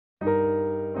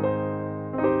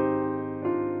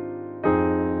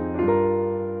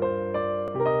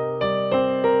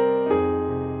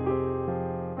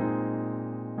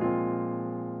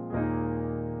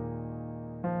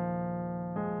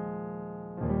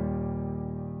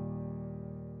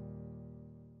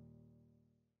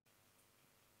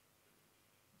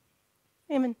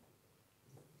Amen.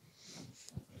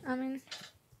 Amen.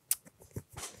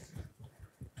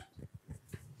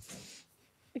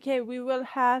 Okay, we will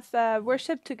have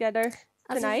worship together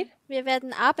Also tonight wir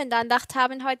werden Abendandacht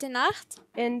haben heute Nacht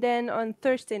and then on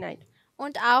Thursday night.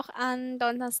 und auch an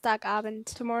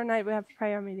Donnerstagabend. Tomorrow night we have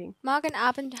prayer meeting Morgen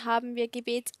Abend haben wir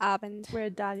Gebetsabend, where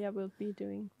Dalia will be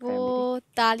doing prayer meeting. wo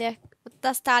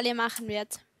Dalia machen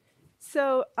wird.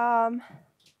 So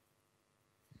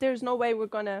there's no way we're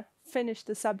gonna finish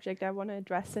the subject I want to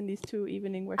address in these 2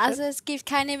 evening worships. Also es gibt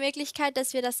keine Möglichkeit,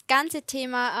 dass wir das ganze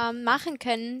Thema machen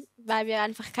können, weil wir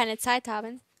einfach keine Zeit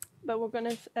haben. But we're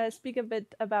gonna speak a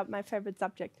bit about my favorite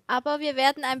subject. Aber wir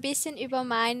werden ein bisschen über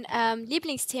mein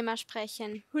Lieblingsthema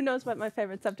sprechen. Who knows what my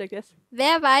favorite subject is?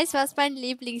 Wer weiß, was mein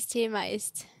Lieblingsthema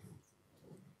ist?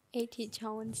 A.T.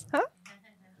 Jones. Huh?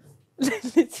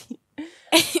 Let's see.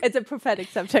 It's a prophetic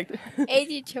subject.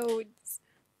 A.T. Jones.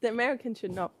 The Americans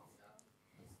should know.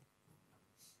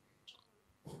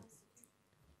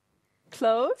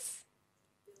 Close.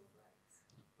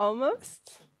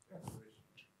 Almost.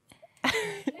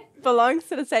 Belongs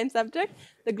to the same subject.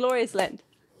 The Glorious Land.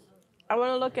 I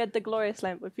want to look at the Glorious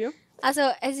Land with you. Also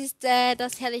es ist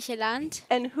das herrliche Land.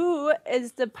 And who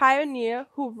is the pioneer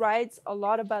who writes a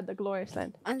lot about the Glorious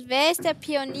Land? Und wer ist der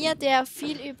Pionier, der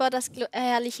viel über das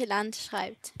herrliche Land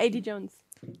schreibt? A.T. Jones.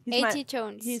 A.T.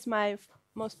 Jones. He's my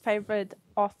most favorite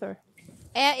author.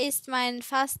 Er ist mein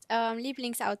fast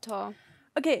Lieblingsautor.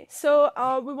 Okay, so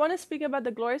we want to speak about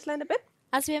the Glorious Land a bit.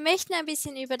 Also wir möchten ein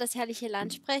bisschen über das herrliche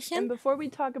Land And sprechen. before we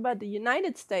talk about the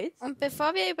United States, Und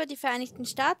bevor wir über die Vereinigten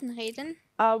Staaten reden,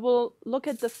 we'll look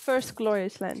at the first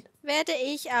Glorious Land. werde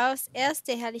ich aufs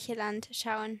erste herrliche Land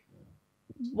schauen.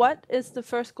 What is the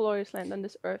first glorious land on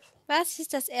this earth? Was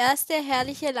ist das erste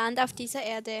herrliche Land auf dieser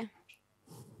Erde?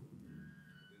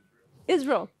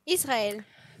 Israel. Israel.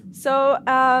 So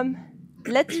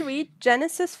let's read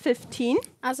Genesis 15.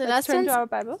 Also Let's lasst turn uns to our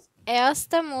Bibles. 1.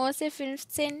 Mose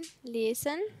 15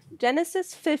 lesen.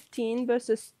 Genesis 15,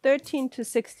 verses 13 to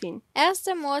 16.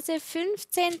 1. Mose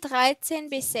 15, 13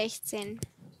 bis 16.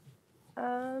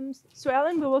 So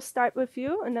Ellen, we will start with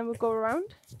you and then we'll go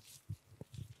around.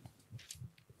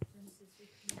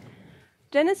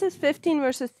 Genesis 15,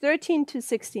 verses 13 to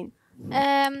 16.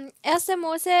 1.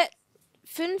 Mose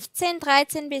 15,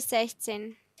 13 bis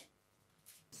 16.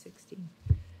 16.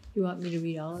 You want me to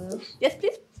read all of those? Yes,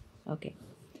 please. Okay.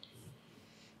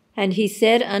 And he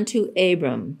said unto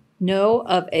Abram, Know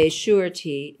of a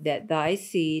surety that thy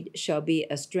seed shall be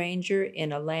a stranger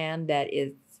in a land that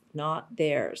is not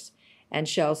theirs, and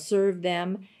shall serve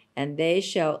them, and they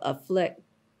shall afflict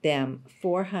them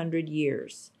 400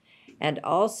 years. And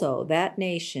also that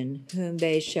nation whom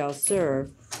they shall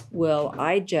serve will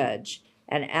I judge,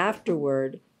 and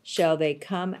afterward shall they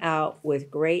come out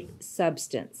with great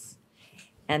substance.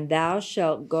 And thou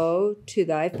shalt go to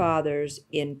thy fathers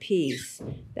in peace.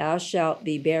 Thou shalt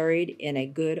be buried in a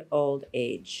good old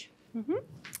age.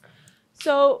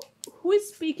 So who is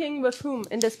speaking with whom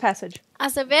in this passage?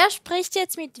 Also wer spricht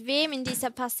jetzt mit wem in dieser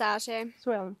Passage?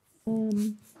 So Ellen.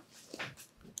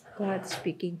 God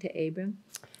speaking to Abram.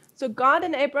 So God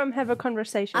and Abram have a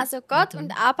conversation. Also Gott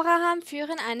und Abraham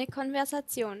führen eine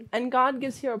Konversation. And God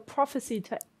gives here a prophecy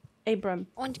to Abram.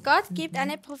 Und Gott gibt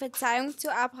eine Prophezeiung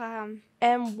zu Abraham.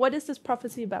 And what is this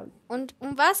prophecy about? Und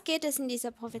um was geht es in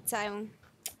dieser Prophezeiung?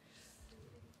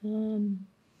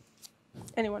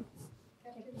 Anyone?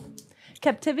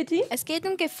 Captivity? Es geht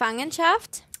um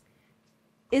Gefangenschaft.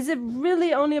 Is it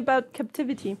really only about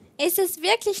captivity? Ist es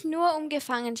wirklich nur um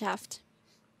Gefangenschaft?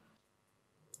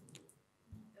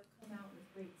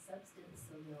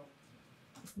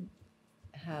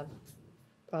 Have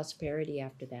prosperity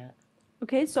after that.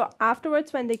 Okay, so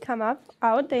afterwards when they come out,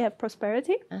 they have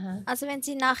prosperity. Also wenn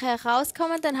sie nachher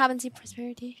rauskommen, dann haben sie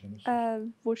Prosperity.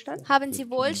 Wohlstand. Haben sie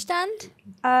Wohlstand?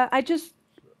 I just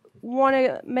want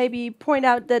to maybe point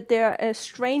out that they're a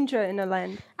stranger in a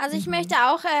land. Also ich möchte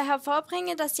auch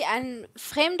hervorbringen, dass sie ein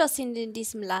Fremder sind in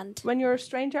diesem Land. When you're a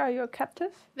stranger, are you a captive?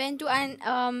 Wenn du ein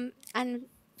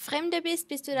Fremder bist,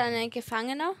 bist du dann ein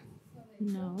Gefangener?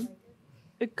 No.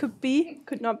 It could be,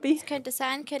 could not be. Könnte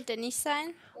sein, könnte nicht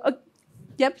sein.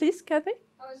 Yeah, please, Kathy.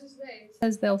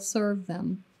 Says they'll serve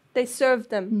them. They serve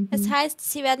them. Es heißt,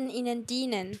 sie werden ihnen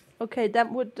dienen. Okay, that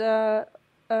would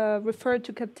refer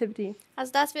to captivity.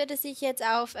 Also das würde sich jetzt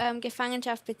auf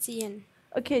Gefangenschaft beziehen.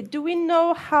 Okay, do we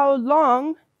know how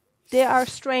long they are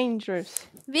strangers?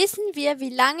 Wissen wir,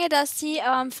 wie lange dass sie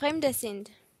Fremde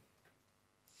sind?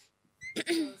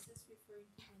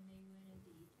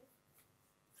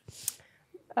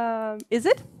 Is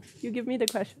it? You give me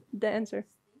the answer.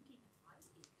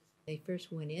 They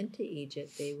first went into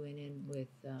Egypt. They went in with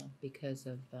because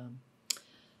of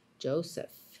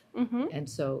Joseph. Mhm. And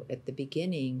so at the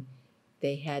beginning,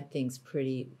 they had things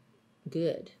pretty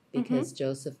good because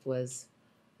Joseph was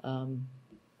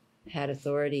had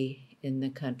authority in the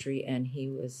country, and he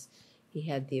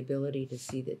had the ability to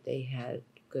see that they had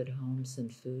good homes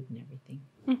and food and everything.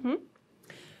 Mhm.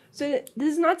 So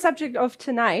this is not subject of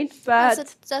tonight, Also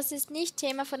but das ist nicht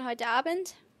Thema von heute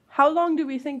Abend. how long do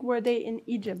we think were they in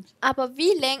Egypt? Aber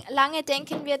wie lange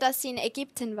denken wir, dass sie in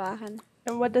Ägypten waren?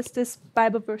 And what does this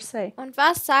Bible verse say? Und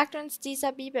was sagt uns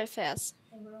dieser Bibelvers?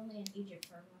 They were only in Egypt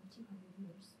for around 200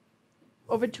 years.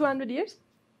 Over 200 years?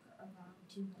 Around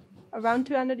 200. Around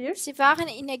 200 years? Sie waren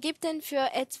in Ägypten für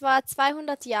etwa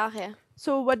 200 Jahre.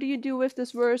 So what do you do with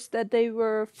this verse that they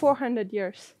were 400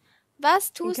 years?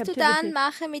 Was tust du captivity. dann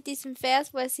machen mit diesem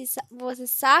Vers, wo es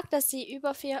sagt, dass sie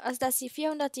dass sie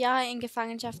 400 Jahre in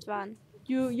Gefangenschaft waren?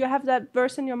 You have that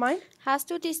verse in your mind? Hast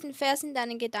du diesen Vers in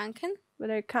deinen Gedanken?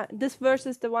 This verse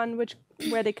is the one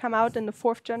where they come out in the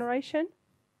 4th generation.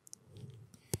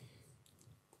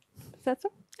 Is that so?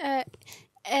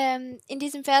 In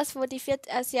diesem Vers, wo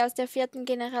sie aus der 4.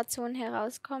 Generation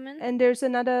herauskommen. And there's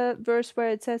another verse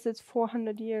where it says it's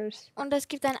 400 years. Und es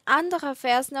gibt ein anderer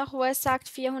Vers noch, wo es sagt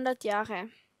 400 Jahre.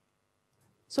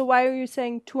 So why are you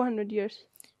saying 200 years?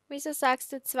 Wieso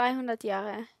sagst du 200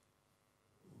 Jahre?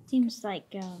 Seems like,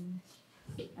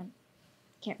 I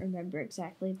can't remember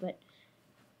exactly, but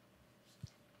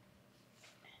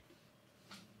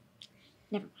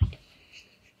never mind.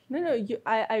 No,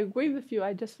 I agree with you.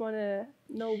 I just want to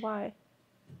know why.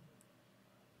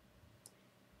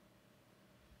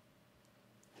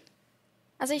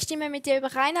 Also ich stimme mit dir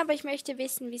überein, aber ich möchte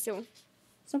wissen, wieso.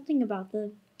 Something about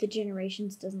the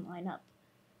generations doesn't line up.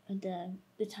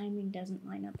 The timing doesn't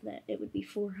line up, that it would be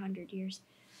 400 years.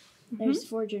 There's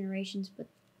 4 generations, but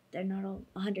they're not all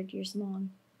 100 years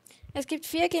long. Es gibt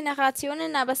 4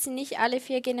 Generationen, aber es sind nicht alle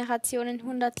 4 Generationen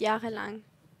 100 Jahre lang.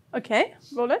 Okay,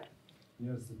 Roland?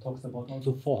 Yes, it talks about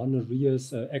also 400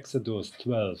 years, Exodus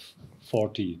 12,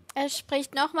 40. Es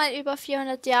spricht nochmal über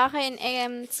 400 Jahre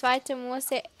in 2.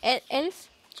 Mose 11,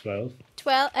 12,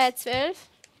 12,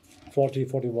 40,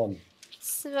 41.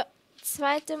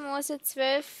 2. Mose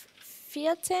 12,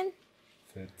 14.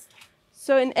 40,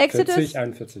 So in Exodus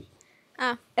 41.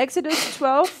 Exodus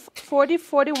 12, 40,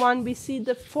 41, we see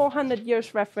the 400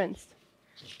 years referenced.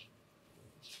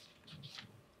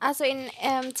 Also in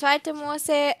 2.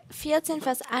 Mose 14,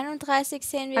 Vers 31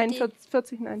 sehen wir die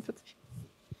 41, 49.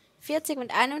 40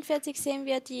 und 41 sehen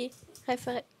wir die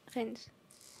Referenz.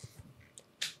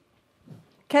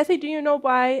 Kathy, do you know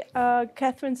why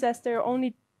Catherine says there are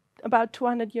only about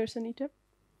 200 years in Egypt?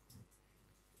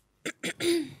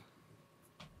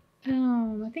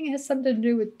 I think it has something to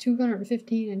do with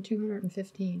 215 and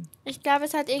 215. Ich glaube,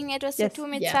 es hat irgendetwas zu Yes. tun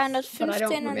mit Yes, but I don't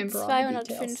 215 und remember all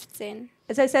the 215.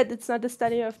 As I said, it's not the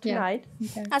study of Yeah. tonight.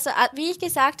 Okay. Also, wie ich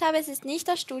gesagt habe, es ist nicht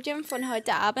das Studium von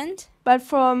heute Abend, But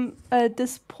from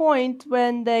this point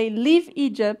when they leave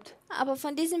Egypt, aber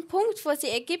von diesem Punkt, wo sie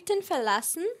Ägypten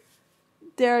verlassen,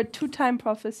 there are 2 time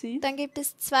prophecies. dann gibt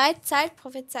es 2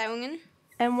 Zeitprophezeiungen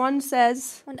And one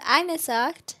says und eine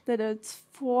sagt, that it's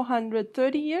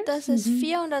 430 years, dass es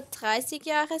 430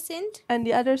 Jahre sind and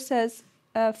the other says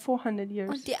 400 years.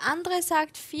 und die andere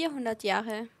sagt 400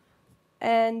 Jahre.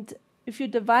 And if you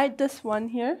divide this one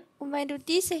here, Und wenn du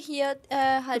diese hier the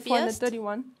halbierst,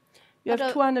 431, you have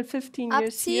Oder 215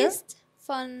 years here, abziehst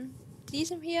von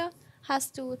diesem hier,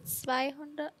 hast du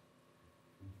 215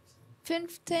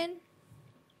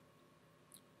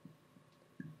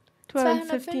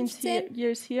 215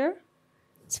 years here,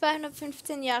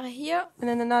 215 Jahre hier and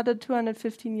then another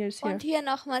 215 years here. und hier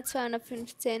nochmal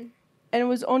 215. And it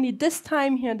was only this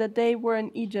time here that they were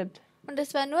in Egypt. Und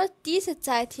es war nur diese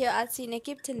Zeit hier, als sie in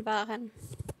Ägypten waren.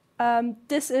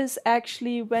 This is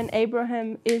actually when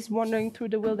Abraham is wandering through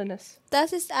the wilderness.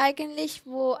 Das ist eigentlich,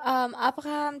 wo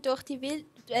Abraham durch die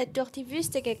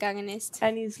Wüste gegangen ist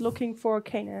And he's looking for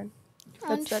Canaan.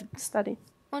 That's Und- that study.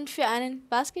 und für einen,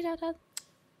 was gedacht hat?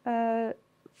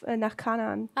 Nach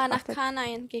Canaan. Nach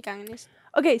Kanaan gegangen ist.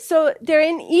 Okay, so they're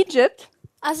in Egypt.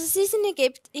 Also sie sind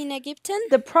in Ägypten.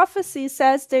 The prophecy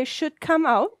says they should come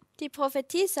out. Die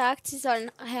Prophetie sagt, sie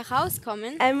sollen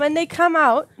herauskommen. And when they come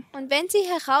out, Und wenn sie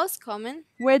herauskommen,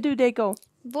 where do they go?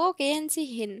 wo gehen sie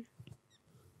hin?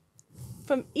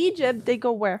 From Egypt, they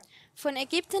go where? Von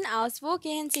Ägypten aus, wo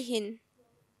gehen sie hin?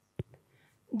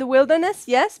 The wilderness,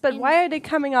 yes, but In- why are they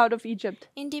coming out of Egypt?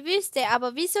 In die Wüste.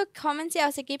 Aber wieso kommen sie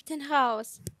aus Ägypten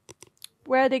heraus?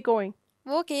 Where are they going?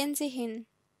 Wo gehen sie hin?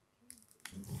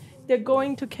 They're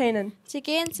going to Canaan. Sie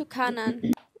gehen zu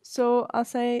Kanaan. So I'll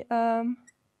say,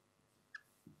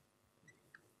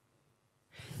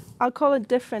 I'll call it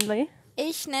differently.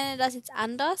 Ich nenne das jetzt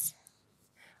anders.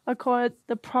 I'll call it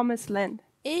the Promised Land.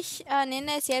 Ich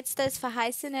nenne es jetzt das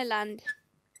verheißene Land.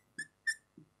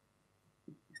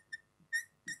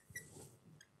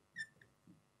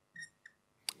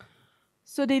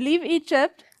 So they leave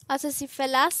Egypt Also sie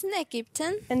verlassen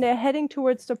Ägypten and they're heading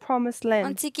towards the Promised Land.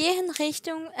 und sie gehen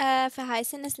Richtung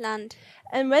verheißenes Land.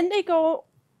 And when they go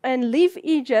and leave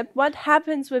Egypt, what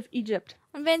happens with Egypt?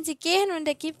 Und wenn sie gehen und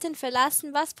Ägypten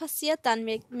verlassen, was passiert dann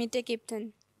mit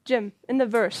Ägypten? Jim, in the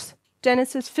verse,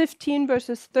 Genesis 15,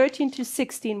 verses 13 to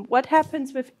 16, what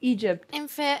happens with Egypt? Im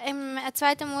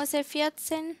 2. Mose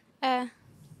 14,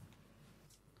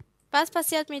 was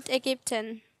passiert mit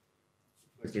Ägypten?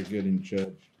 Like they're getting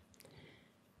judged.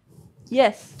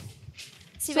 Yes.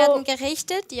 Sie So- werden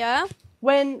gerichtet, ja.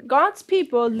 When God's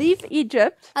people leave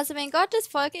Egypt Also wenn Gottes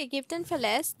Volk Ägypten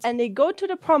verlässt and they go to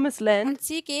the Promised Land, und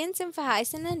sie gehen zum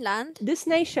verheißenen Land, this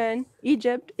nation,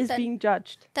 Egypt, is Then- being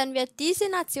judged. dann wird diese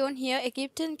Nation hier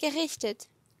Ägypten gerichtet.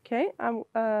 Okay,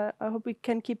 I hope we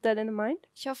can keep that in mind.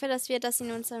 Ich hoffe, dass wir das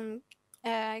in uns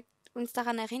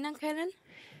daran erinnern können.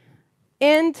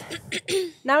 And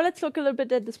now let's look a little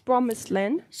bit at this Promised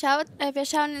Land. Wir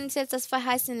schauen uns jetzt das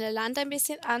verheißene Land ein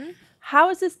bisschen an.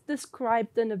 How is this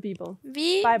described in the Bible?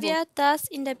 Wie Bible. wird das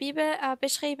in der Bibel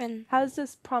beschrieben? How is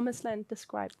this Promised Land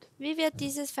described? Wie wird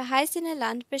dieses verheißene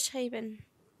Land beschrieben?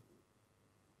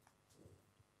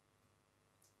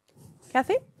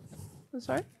 Kathy? I'm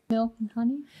sorry. Milk and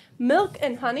honey. Milk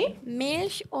and honey.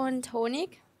 Milch und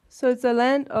Honig. So it's a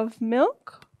land of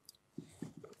milk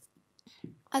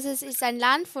Also es ist ein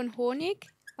Land von Honig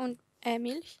und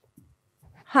Milch.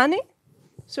 honey.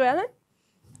 So Ellen?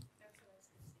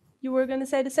 You were going to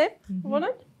say the same,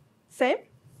 Roland? Same?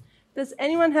 Does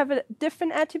anyone have a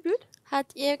different attribute?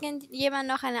 Hat irgendjemand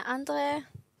noch eine andere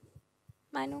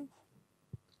Meinung?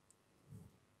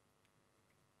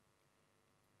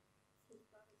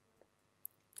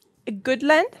 A good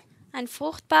land? Ein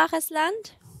fruchtbares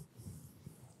Land?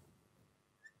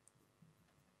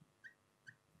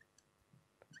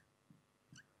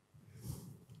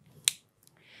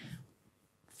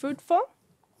 Fruitful?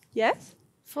 Yes.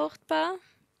 Fruchtbar?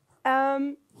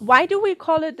 Why do we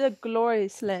call it the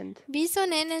glorious land? Wieso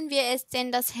nennen wir es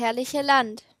denn das herrliche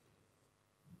Land?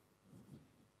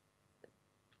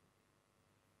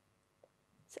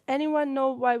 Does anyone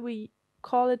know why we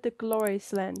call it the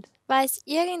glorious land? Weiß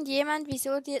irgendjemand,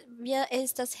 wieso wir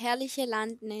es das herrliche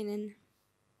Land nennen?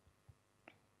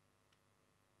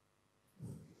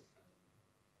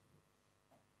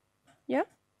 Yeah?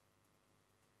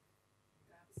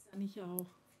 Kann ich auch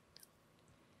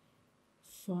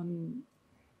von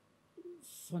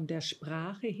der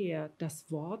Sprache her das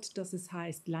Wort, das es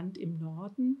heißt Land im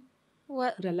Norden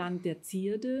What oder Land der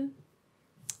Zierde,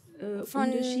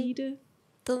 Von- Unterschiede.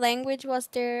 the language, was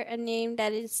there a name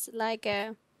that is like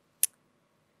a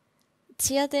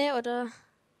Zierde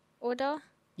oder?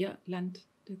 Ja, Land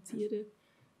der Zierde.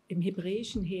 Im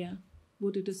Hebräischen her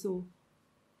wurde das so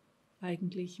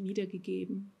eigentlich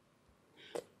wiedergegeben.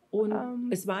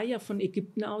 Und es war ja von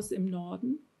Ägypten aus im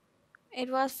Norden. It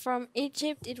was from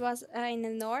Egypt. It was in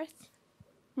the north.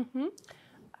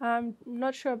 I'm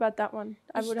not sure about that one.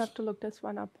 I would have to look this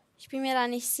one up. Ich bin mir da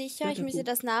nicht sicher. Ich müsste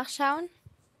das nachschauen.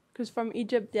 Because from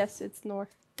Egypt, yes, it's north.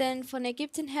 Denn von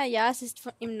Ägypten her, ja, es ist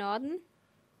im Norden.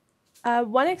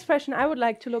 One expression I would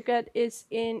like to look at is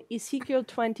in Ezekiel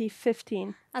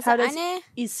 20:15. Also How does eine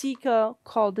Ezekiel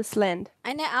call this land?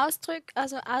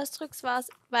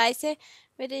 Ausdrucksweise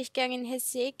würde ich gerne in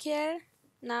Hesekiel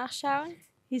nachschauen.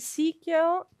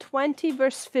 Ezekiel 20,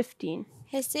 verse 15.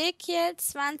 Hesekiel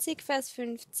 20, Vers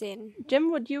 15. Jim,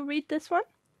 would you read this one,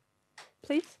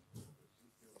 please?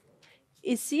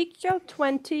 Ezekiel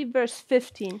 20, verse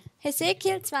 15.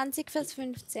 Hesekiel 20, Vers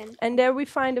 15. And there we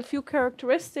find a few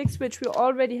characteristics which we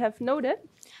already have noted.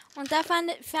 Und da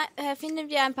finden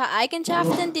wir ein paar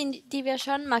Eigenschaften, die wir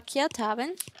schon markiert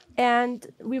haben. And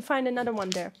we find another one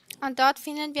there. Und dort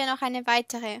finden wir noch eine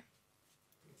weitere.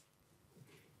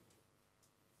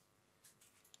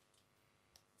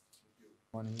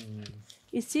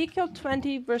 Ezekiel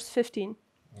 20, verse 15.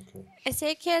 Okay.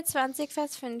 Hesekiel 20,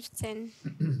 Vers 15.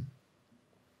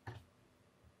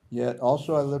 Yet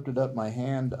also I lifted up my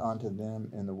hand unto them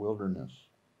in the wilderness,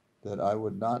 that I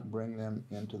would not bring them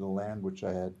into the land which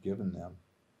I had given them,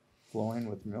 flowing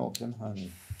with milk and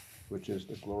honey, which is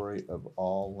the glory of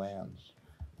all lands.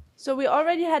 So we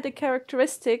already had the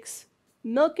characteristics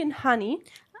milk and honey.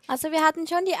 Also wir hatten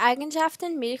schon die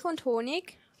Eigenschaften Milch und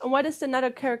Honig. And what is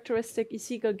another characteristic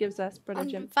Ezekiel gives us, Brother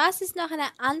Jim? Und was ist noch eine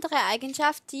andere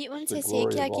Eigenschaft, die uns The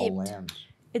glory Hesekiel of all gibt? lands.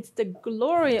 It's the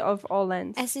glory of all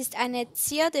lands. Es ist eine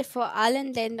Zierde vor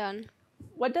allen Ländern.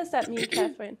 What does that mean,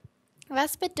 Catherine?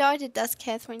 Was bedeutet das,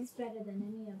 Catherine? It's better than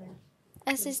any other.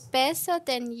 Es ist besser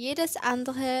denn jedes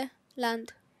andere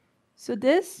Land. So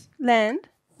this land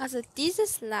Also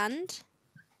dieses Land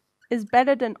is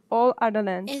better than all other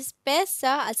lands. ist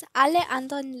besser als alle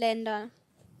anderen Länder.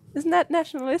 Isn't that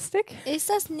nationalistic? Ist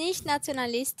das nicht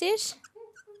nationalistisch?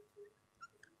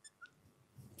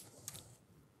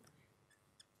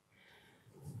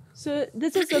 So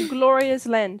this is a glorious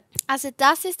land. Also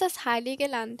das ist das heilige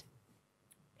Land.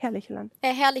 Herrliche Land.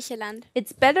 Herrliche Land.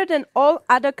 It's better than all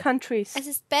other countries. Es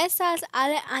ist besser als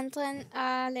alle anderen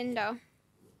Länder.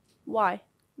 Why?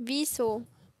 Wieso?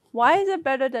 Why is it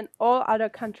better than all other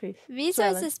countries? Wieso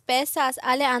ist es besser als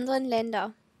alle anderen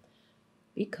Länder?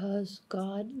 Because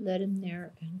God led him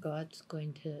there, and God's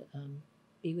going to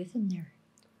be with him there.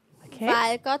 Okay.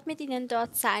 Weil Gott mit ihnen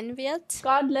dort sein wird.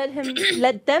 God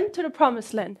led them to the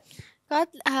promised land. Gott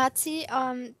hat sie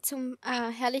zum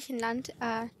herrlichen Land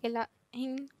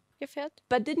hingeführt.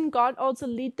 But didn't God also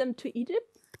lead them to Egypt?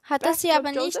 Hat er Back sie to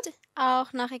aber Joseph? nicht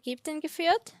auch nach Ägypten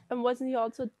geführt? And wasn't he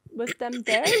also with them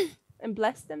there and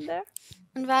blessed them there?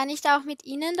 Und war er nicht auch mit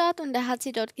ihnen dort und er hat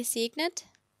sie dort gesegnet?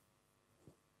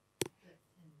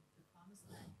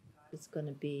 It's going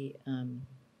to be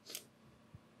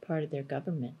part of their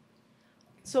government.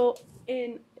 So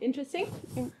interesting.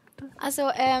 Also,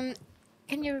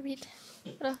 can you repeat?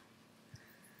 Oder?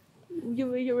 You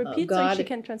repeat so God she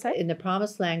can translate. in the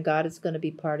promised land, God is going to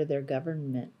be part of their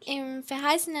government. Im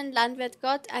verheißenen Land wird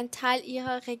Gott ein Teil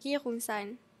ihrer Regierung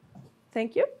sein.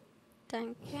 Thank you.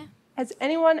 Danke. Has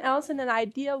anyone else an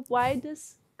idea why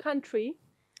this country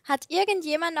Hat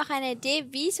irgendjemand noch eine Idee,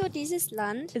 wieso dieses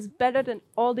Land is better than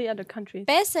all the other countries?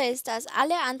 besser ist als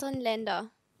alle anderen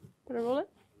Länder? Brother Roland?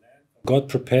 God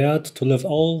prepared to live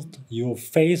out your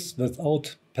faith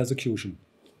without persecution.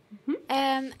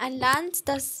 Ein Land,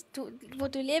 wo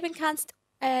du leben kannst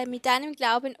mit deinem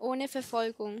Glauben ohne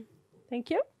Verfolgung. Thank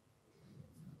you.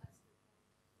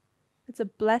 It's a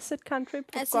blessed country of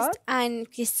Es God. ist ein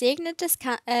gesegnetes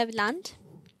Land.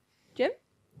 Jim,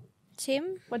 Jim,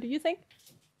 what do you think?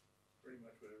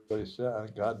 What he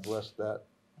said, God blessed that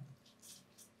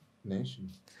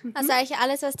nation. also eigentlich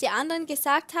alles, was die anderen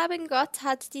gesagt haben, Gott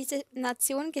hat diese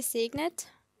Nation gesegnet.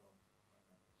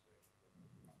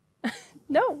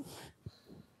 No.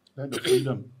 Land of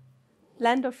freedom.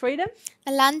 Land of freedom?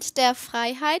 Ein Land der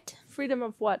Freiheit. Freedom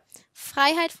of what?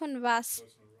 Freiheit von was?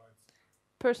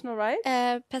 Personal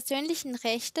rights? Persönlichen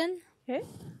Rechten. Okay.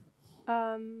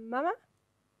 Mama,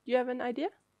 do you have an idea?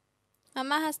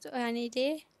 Mama, hast du eine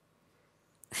Idee?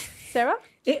 Sarah?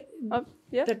 Oh,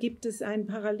 yeah. Da gibt es einen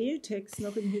Paralleltext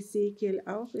noch in Hesekiel,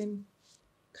 auch in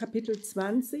Kapitel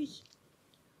 20.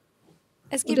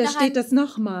 Es Und gibt da noch steht das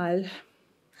nochmal.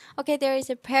 Okay, there is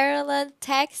a parallel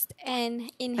text in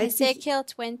Als ich- Ezekiel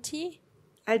 20.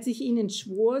 Als ich ihnen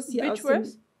schwor, sie Which aus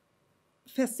verse? dem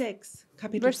Vers 6,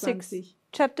 Kapitel Verse 6. 20.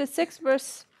 Chapter 6,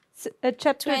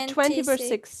 chapter 20, verse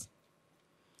 6.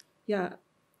 Ja,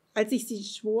 als ich sie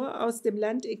schwor, aus dem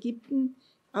Land Ägypten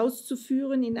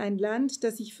auszuführen in ein Land,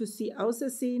 das ich für sie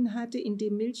ausersehen hatte, in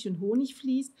dem Milch und Honig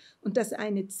fließt und das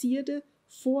eine Zierde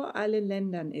vor allen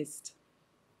Ländern ist.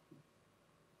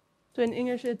 So in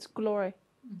English it's glory.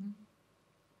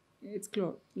 It's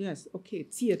clear. Yes, okay,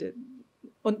 Zierde.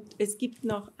 Und es gibt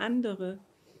noch andere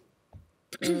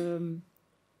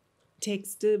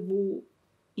Texte, wo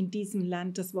in diesem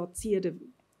Land das Wort Zierde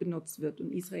benutzt wird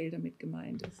und Israel damit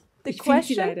gemeint ist. The Ich finde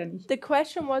sie leider question, nicht. the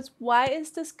question was, why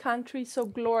is this country so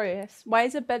glorious? Why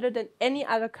is it better than any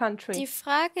other Die country?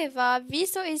 Frage war,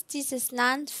 wieso ist dieses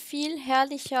Land viel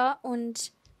herrlicher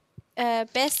und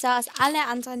besser als alle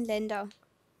anderen Länder?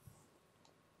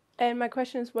 And my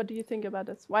question is, what do you think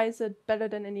about this? Why is it better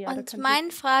than any other Und country?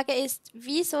 meine Frage ist,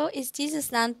 wieso ist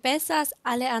dieses Land besser als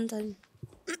alle anderen?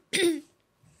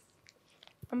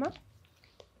 Mama?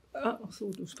 Ach so,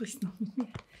 du sprichst noch mit mir.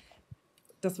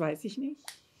 Das weiß ich nicht.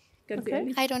 Ganz Okay.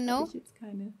 ehrlich. I don't know. Habe ich jetzt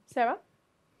keine. Sarah?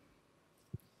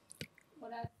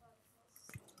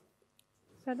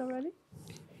 Said already?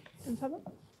 And Papa?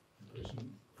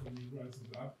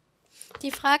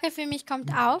 Die Frage für mich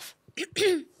kommt auf,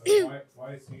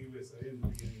 Why is the USA in the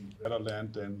beginning better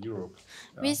land than Europe?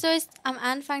 wieso ist am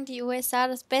Anfang die USA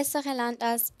das bessere Land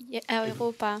als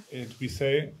Europa? And we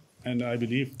say, and I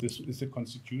believe this is the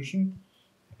Constitution,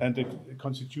 and the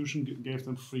Constitution gave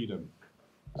them freedom.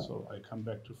 So I come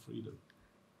back to freedom.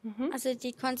 Also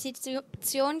die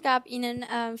Konstitution gab ihnen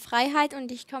Freiheit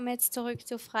und ich komme jetzt zurück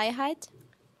zur Freiheit.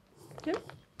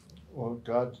 Well,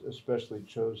 God especially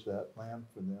chose that land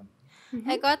for them,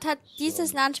 Gott hat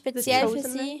dieses Land speziell für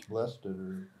chosen sie blessed it,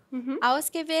 or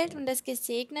ausgewählt und es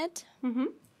gesegnet.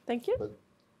 Thank you.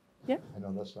 I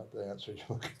know that's not the answer you're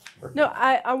looking for. No,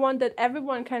 I want that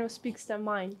everyone kind of speaks their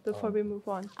mind before we move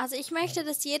on. Also ich möchte,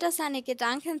 dass jeder seine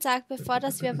Gedanken sagt, bevor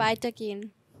dass wir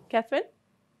weitergehen. Catherine?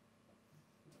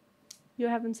 You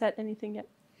haven't said anything yet.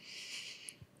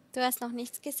 Du hast noch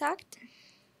nichts gesagt?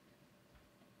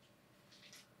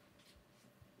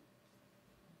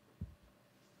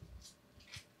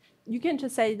 You can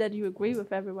just say that you agree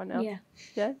with everyone else. Yeah.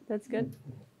 Yeah, that's good.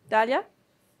 Dalia?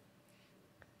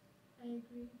 I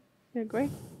agree. You agree?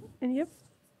 And you?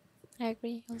 I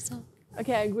agree also.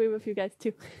 Okay, I agree with you guys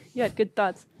too. You had good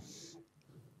thoughts.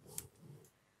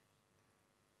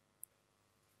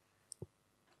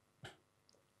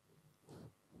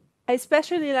 I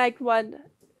especially liked what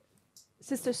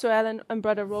Sister Suellen and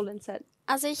Brother Roland said.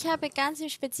 Also ich habe ganz im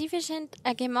Spezifischen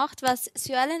gemocht, was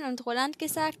Suellen und Roland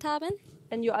gesagt haben.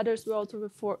 And you others were also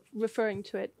referring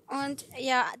to it. Und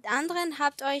ja, anderen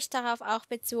habt euch darauf auch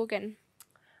bezogen.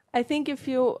 I think if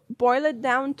you boil it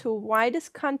down to why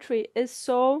this country is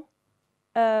so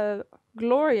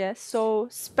glorious, so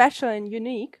special and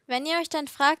unique, Wenn ihr euch dann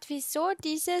fragt, wieso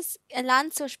dieses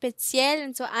Land so speziell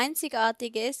und so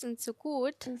einzigartig ist und so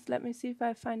gut, just let me see if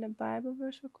I find a Bible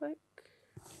verse real quick.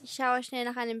 ich schaue schnell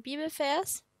nach einem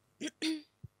Bibelvers.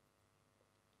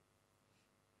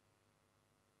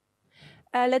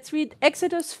 Let's read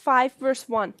Exodus 5, verse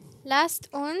 1.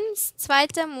 Lasst uns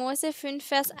 2. Mose 5,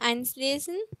 Vers 1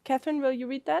 lesen. Catherine, will you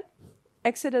read that?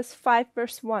 Exodus 5,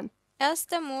 verse 1.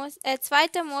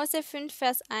 2. Mose 5,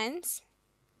 Vers 1.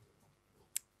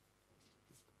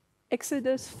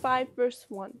 Exodus 5, verse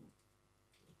 1.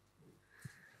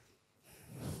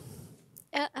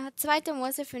 2.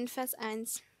 Mose 5, Vers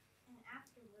 1.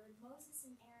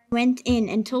 Went in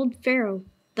and told Pharaoh,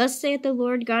 Thus saith the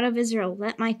Lord God of Israel,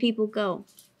 Let my people go,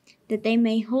 that they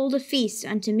may hold a feast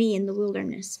unto me in the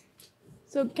wilderness.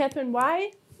 So, Catherine,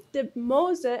 why did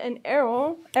Moses and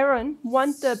Aaron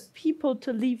want the people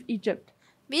to leave Egypt?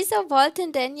 Wieso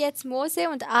wollten denn jetzt Mose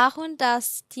und Aaron,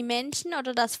 dass die Menschen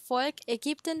oder das Volk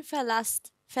Ägypten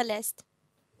verlässt?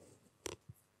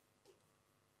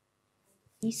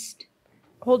 Feast.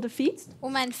 Hold a feast?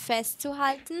 Um ein Fest zu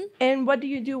halten? And what do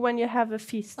you do when you have a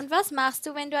feast? Und was machst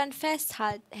du, wenn du ein Fest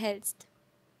hältst?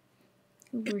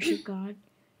 Worship God.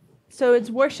 So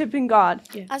it's worshiping God.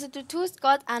 Also du tust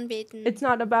Gott anbeten. It's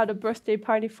not about a birthday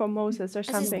party for Moses or Es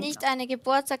ist something. nicht eine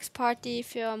Geburtstagsparty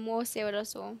für Mose oder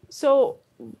so. So,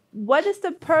 what is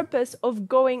the purpose of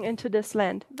going into this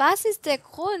land? Was ist der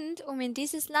Grund, um in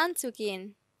dieses Land zu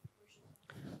gehen?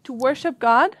 To worship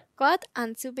God? Gott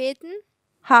anzubeten?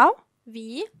 How?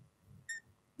 Wie?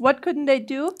 What couldn't they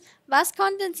do Was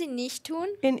konnten sie nicht tun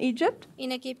in Egypt?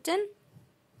 in Ägypten?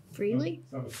 Freely?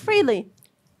 Freely.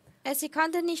 Sie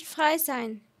konnten nicht frei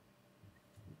sein.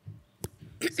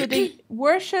 So they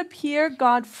worship here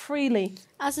God freely.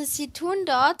 Also sie tun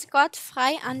dort Gott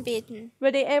frei anbeten.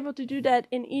 Were they able to do that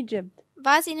in Egypt?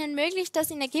 War es ihnen möglich, das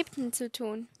in Ägypten zu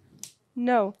tun?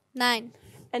 No. Nein.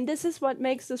 And this is what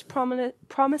makes this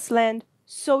promised land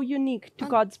so unique to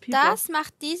Und God's people. das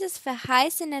macht dieses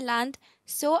verheißene Land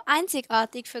so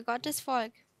einzigartig für Gottes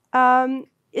Volk.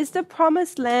 Is the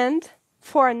promised land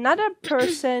for another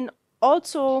person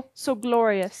also so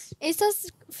glorious? Ist das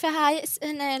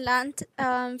verheißene Land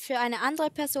für eine andere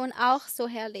Person auch so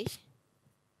herrlich?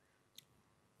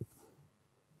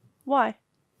 Why?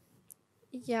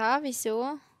 Ja,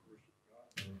 wieso?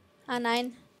 Ah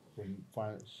nein.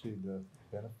 Couldn't see the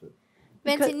benefit.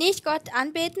 Wenn sie nicht Gott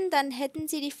anbeten, dann hätten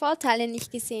sie die Vorteile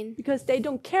nicht gesehen, Because they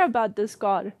don't care about this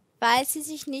God. weil sie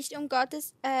sich nicht um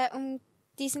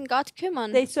diesen Gott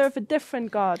kümmern. They serve a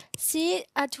different God. Sie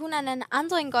tun einen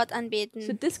anderen Gott So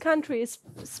anbeten. this country is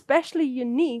especially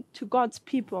unique to God's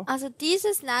people. Also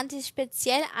dieses Land ist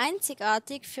speziell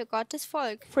einzigartig für Gottes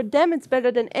Volk. For them, it's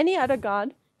better than any other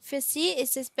God Für sie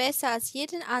ist es besser als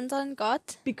jeden anderen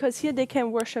Gott, because here they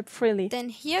can worship freely. denn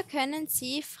hier können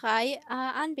sie frei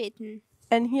anbeten.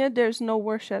 And here there's no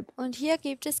worship. Und hier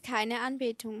gibt es keine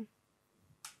Anbetung.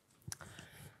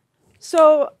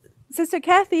 So, Sister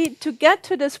Kathy, to get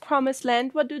to this promised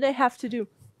land, what do they have to do?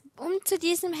 Um zu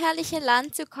diesem herrlichen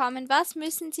Land zu kommen, was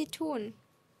müssen sie tun?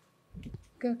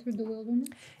 Go through the wilderness.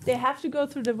 They have to go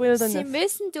through the Sie wilderness.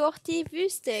 müssen durch die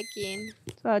Wüste gehen.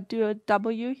 So do a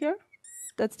W here.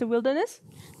 That's the wilderness.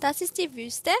 Das ist die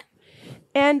Wüste.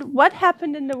 And what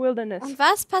happened in the wilderness? Und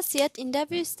was passiert in der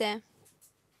Wüste?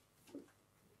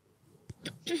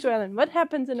 So Ellen, what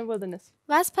happens in the wilderness?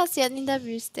 Was passiert in der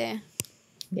Wüste?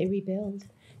 They rebelled.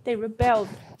 They rebelled.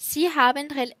 Sie haben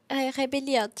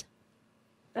rebelliert.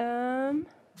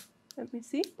 Let me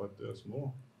see. But there's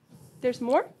more. There's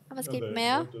more? Aber es They gibt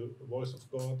mehr. get the voice of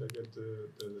God, they get the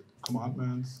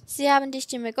commandments. Sie haben die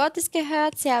Stimme Gottes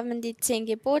gehört, sie haben die 10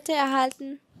 Gebote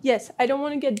erhalten. Yes, I don't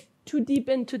want to get too deep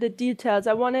into the details.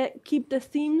 I want to keep the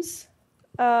themes.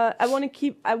 I want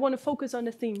to focus on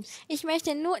the themes. Ich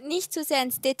möchte nur nicht zu sehr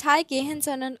ins Detail gehen,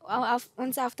 sondern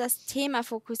uns auf das Thema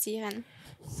fokussieren.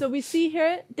 So we see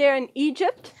here they're in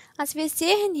Egypt. Also wir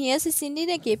sehen hier, sie sind in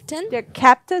Ägypten. They're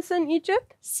captives in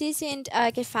Egypt. Sie sind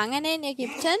Gefangene in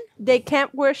Ägypten. They can't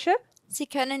worship. Sie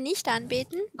können nicht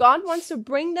anbeten. God wants to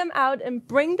bring them out and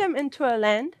bring them into a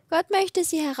land Gott möchte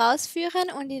sie herausführen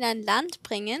und in ein Land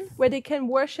bringen, where they can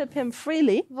worship Him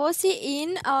freely. wo sie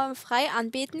ihn frei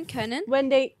anbeten können. When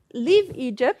they leave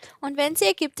Egypt, Und wenn sie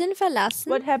Ägypten verlassen,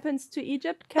 what happens to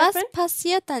Egypt, was Catherine?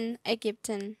 passiert dann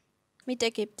mit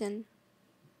Ägypten?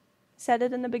 Said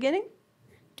it in the beginning.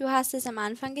 Du hast es am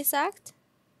Anfang gesagt.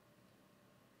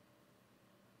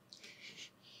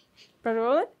 Brother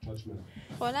Roland? Judgment.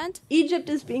 Roland, Egypt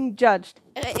is being judged.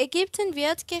 Ägypten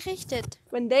wird gerichtet.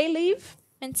 When they leave,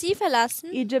 Wenn sie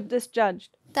verlassen, Egypt is judged.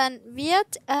 dann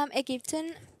wird Ägypten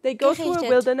They go through a gerichtet.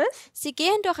 wilderness, Sie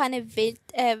gehen durch eine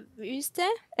Wüste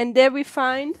and there we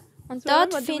find und So,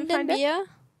 dort what do we finden find there? wir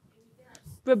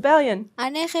rebellion.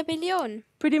 eine Rebellion.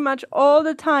 Pretty much all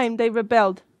the time they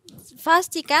rebelled.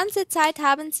 Fast die ganze Zeit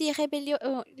haben sie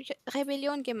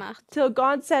Rebellion gemacht. Till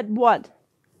God said what?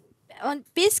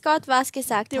 Und bis Gott was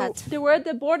gesagt hat. They were at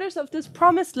the borders of this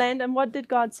promised land, and what did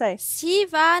God say?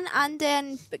 Sie waren an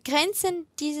den Grenzen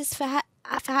dieses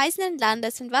verheißenen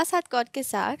Landes. Und was hat Gott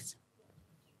gesagt?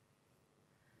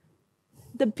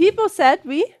 The people said,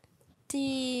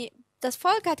 Das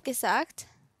Volk hat gesagt,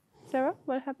 Sarah,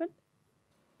 what happened?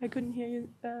 I couldn't hear you.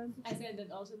 I said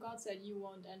that also God said you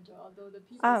won't enter, although the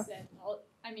people Ah. said,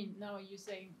 I mean, now you're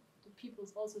saying the people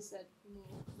also said, no,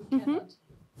 we cannot.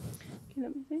 Okay,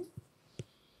 let me see.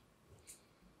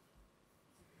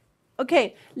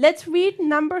 Okay, let's read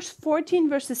Numbers 14,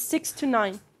 verses 6 to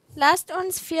 9. lasst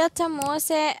uns 4.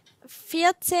 Mose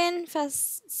 14,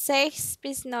 Vers 6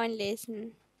 bis 9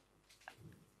 lesen.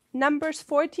 Numbers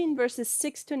 14, verses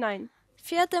 6 to 9.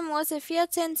 4. Mose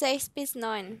 14, 6 bis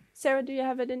 9. Sarah, do you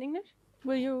have it in English?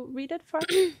 Will you read it for us?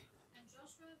 And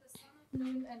Joshua the son of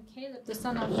Nun and Caleb the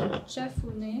son of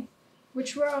Jephunneh,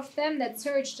 which were of them that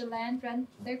searched the land, rent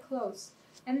their clothes.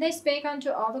 And they spake unto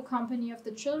all the company of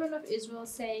the children of Israel,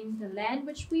 saying, The land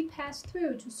which we passed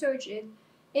through to search it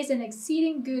is an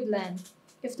exceeding good land.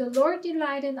 If the Lord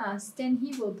delight in us, then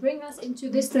he will bring us into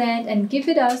this land and give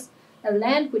it us, a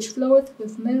land which floweth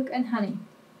with milk and honey.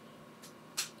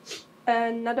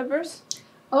 Another verse.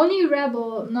 Only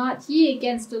rebel not ye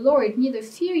against the Lord, neither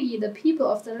fear ye the people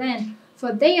of the land,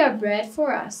 for they are bread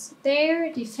for us.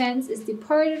 Their defense is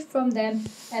departed from them,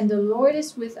 and the Lord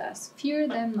is with us. Fear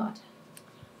them not.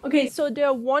 Okay, so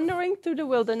they're wandering through the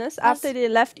wilderness after they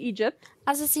left Egypt.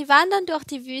 Also sie wandern durch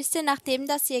die Wüste, nachdem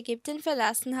dass sie Ägypten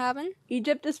verlassen haben.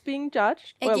 Egypt is being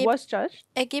judged, or Egypt- was judged.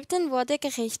 Ägypten wurde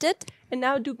gerichtet. And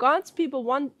now do God's people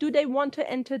do they want to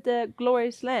enter the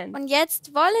glorious land? Und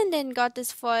jetzt wollen denn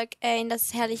Gottes Volk in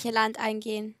das herrliche Land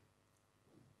eingehen?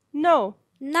 No.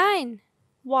 Nein.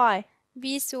 Why?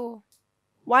 Wieso?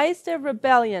 Why is there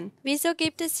rebellion? Wieso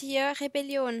gibt es hier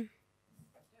Rebellion?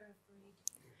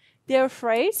 They're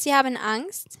afraid. Sie haben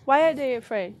Angst. Why are they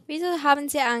afraid? Wieso haben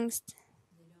sie Angst?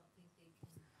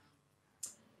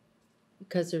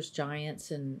 Because there's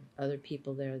giants and other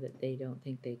people there that they don't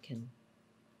think they can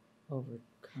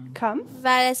overcome. Come.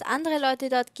 Weil es andere Leute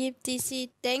dort gibt, die sie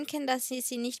denken, dass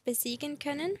sie nicht besiegen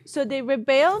können. So they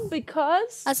rebel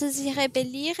because Also sie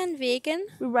rebellieren wegen,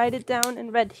 we write it down in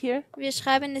red here. wir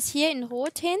schreiben es hier in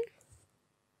Rot hin,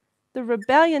 The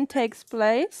rebellion takes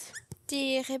place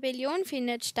die Rebellion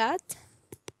findet statt,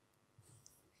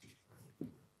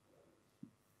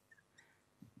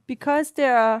 because they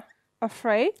are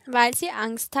afraid. weil sie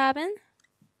Angst haben.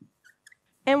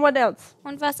 And what else?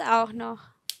 Und was auch noch?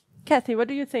 Kathy, what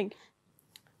do you think?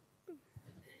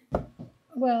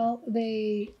 Well,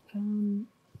 the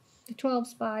 12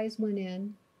 spies went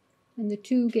in, and the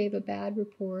 2 gave a bad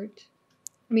report.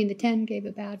 I mean, the 10 gave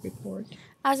a bad report.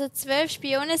 Also 12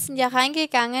 Spione sind ja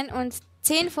reingegangen und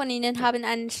 10 von ihnen haben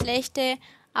eine schlechte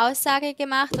Aussage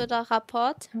gemacht oder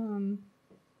Rapport.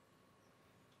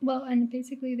 Well, and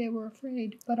basically they were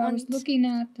afraid. But I was Und looking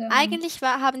at Eigentlich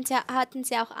hatten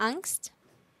sie auch Angst.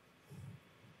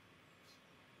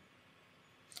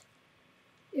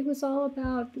 it was all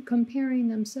about comparing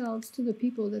themselves to the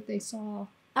people that they saw.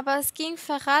 Aber es ging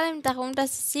vor allem darum,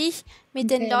 dass sie sich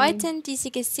mit den Leuten, die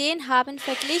sie gesehen haben,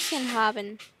 verglichen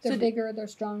haben. They're bigger, they're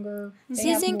stronger. They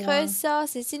Sie have sind more. größer,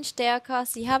 sie sind stärker,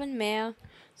 sie haben mehr.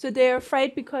 So they're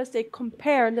afraid because they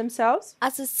compare themselves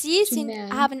Also sie To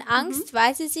men. haben Angst,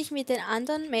 weil sie sich mit den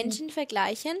anderen Menschen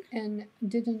vergleichen and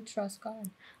didn't trust God.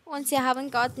 und sie haben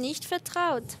Gott nicht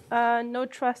vertraut. no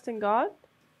trust in God.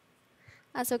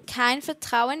 Also kein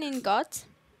Vertrauen in Gott.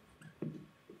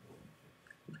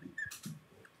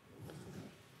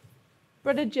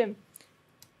 Brother Jim,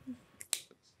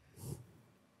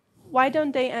 why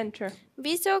don't they enter?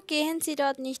 Wieso gehen sie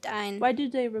dort nicht ein? Why do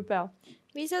they rebel?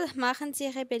 Wieso machen sie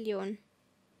Rebellion?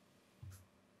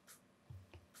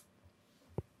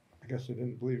 I guess they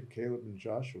didn't believe Caleb and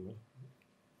Joshua.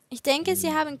 Ich denke,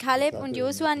 sie haben Kaleb und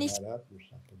Josua nicht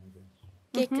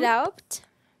geglaubt.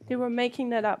 They were making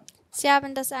that up. Sie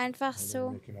haben das einfach They were so.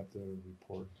 making up the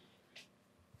report.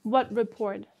 What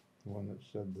report? The one that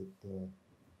said that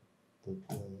they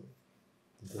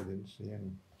didn't see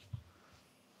any.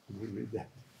 Did we read that?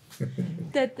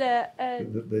 That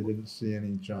That they didn't see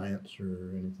any giants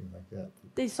or anything like that.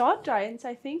 they saw giants,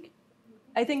 I think.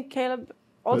 I think Caleb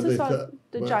also they saw thought-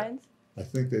 the but- giants. I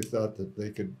think they thought that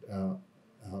they could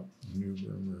outmaneuver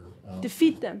them or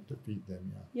Defeat them. defeat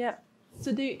them. Yeah, Yeah.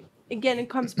 So again, it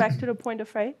comes back to the point of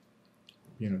faith.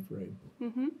 being afraid.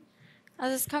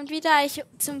 Also es kommt wieder eigentlich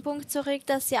zum Punkt zurück,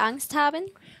 dass sie Angst haben.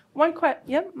 One question.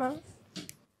 Yep, Ma.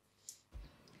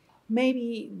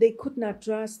 Maybe they could not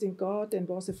trust in God and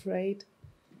was afraid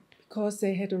because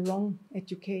they had a wrong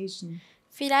education.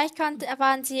 Vielleicht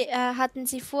hatten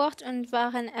sie Furcht und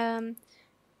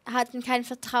hatten kein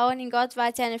Vertrauen in Gott,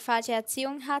 weil sie eine falsche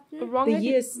Erziehung hatten. Wrong The edu-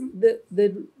 years,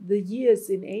 the years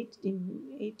in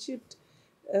Egypt,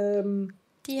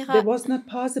 Die there was not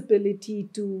possibility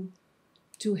to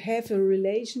have a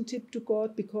relationship to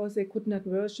God because they could not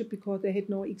worship because they had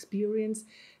no experience,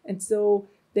 and so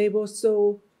they were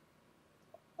so.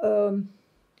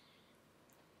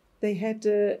 They had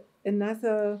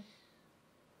another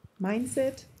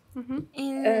mindset.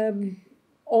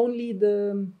 Only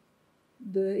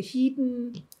the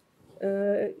heathen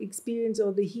experience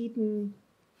or the heathen,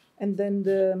 and then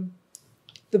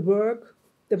the work.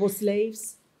 There were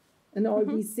slaves and all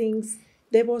these things.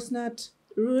 There was not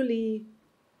really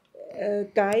a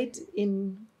guide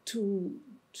in to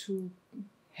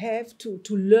have to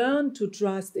learn to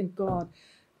trust in God.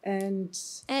 And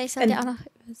Ich sollte auch noch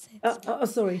übersetzen.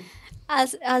 sorry.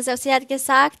 Also sie hat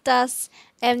gesagt, dass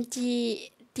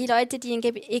die Leute, die in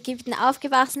Ägypten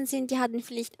aufgewachsen sind, die hatten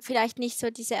vielleicht nicht so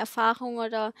diese Erfahrung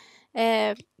oder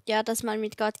dass man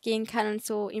mit Gott gehen kann und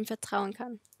so ihm vertrauen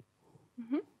kann.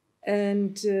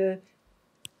 And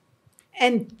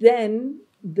then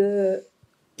the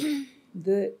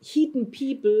heathen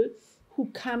people who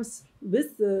comes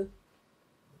with the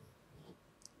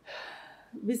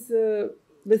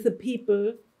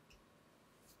people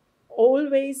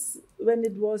always when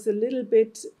it was a little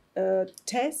bit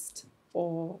test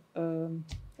or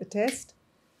a test,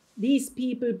 these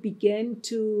people began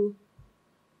to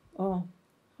how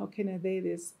can I say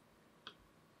this?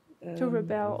 To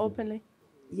rebel openly.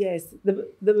 Yes, the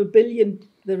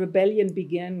rebellion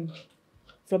began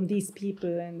from these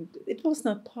people, and it was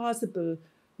not possible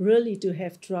really to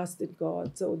have trust in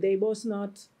God. So they was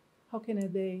not, how can I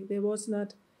say, there was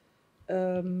not,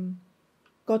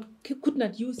 God could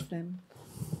not use them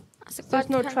Also There's Gott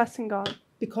no kann, trust in God.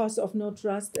 because of no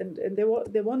trust, and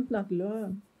they want not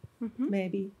learn,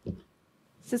 maybe.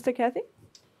 Sister Kathy?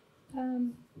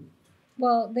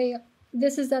 Well,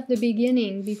 this is at the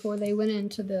beginning before they went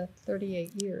into the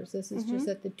 38 years. This is just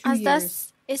at the 2 also years.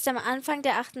 das ist am Anfang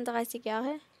der 38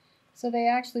 Jahre. So they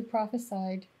actually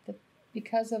prophesied that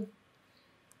because of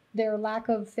their lack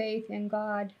of faith in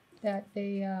God, that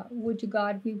they would to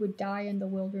God we would die in the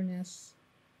wilderness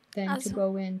than to Also,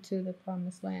 go into the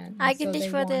promised land. And so eigentlich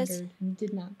they wurde es wandered and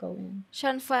did not go in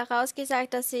schon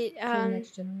vorausgesagt, dass sie to the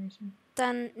next generation.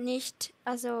 dann nicht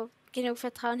genug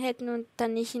Vertrauen hätten und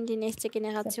dann nicht in die nächste Except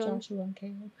Generation Joshua and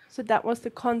Caleb. So that was the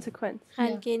consequence.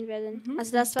 reingehen werden.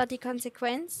 Also das war die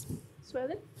Konsequenz.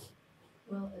 Swellen?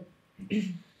 Well,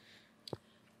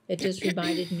 it just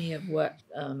reminded me of what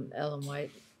Ellen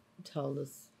White told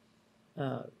us,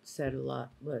 said a lot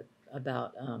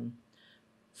about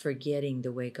forgetting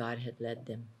the way God had led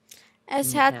them. Es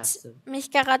in the hat past.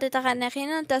 mich gerade daran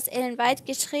erinnert, dass Ellen White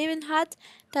geschrieben hat,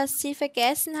 dass sie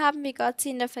vergessen haben, wie Gott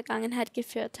sie in der Vergangenheit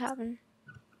geführt haben.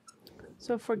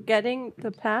 So forgetting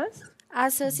the past.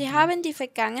 Also sie haben die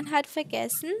Vergangenheit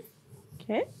vergessen.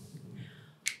 Okay.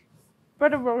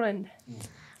 Brother Roland,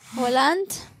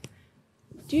 Roland,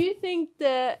 do you think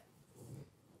the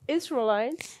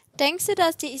Israelites denkst du,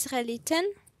 dass die Israeliten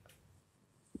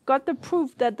got the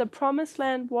proof that the promised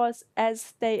land was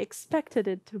as they expected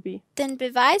it to be? den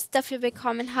Beweis dafür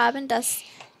bekommen haben, dass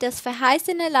das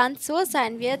verheißene Land so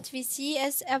sein wird, wie sie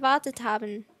es erwartet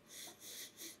haben?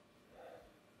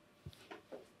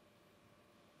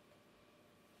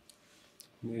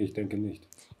 Nee, ich denke nicht.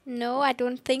 No, I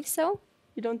don't think so.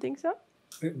 You don't think so?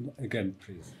 Again,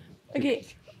 please. Okay.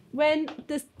 When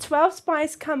the 12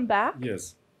 spies come back,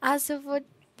 Yes. Also, what?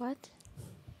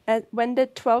 when the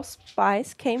 12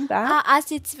 spies came back, Als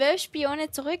die 12 Spione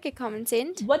zurückgekommen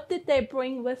sind, what did they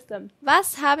bring with them?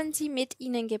 was haben sie mit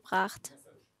ihnen gebracht?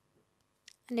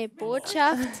 Eine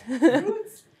Botschaft.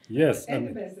 Yes.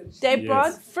 They Yes.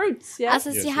 brought fruits, yeah? Also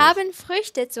Yes, sie yes. haben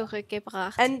Früchte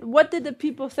zurückgebracht. And what did the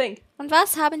people think? Und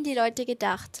was haben die Leute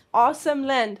gedacht? Awesome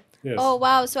land, Yes. Oh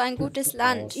wow, so ein gutes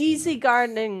Land. easy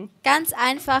gardening, Ganz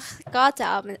einfach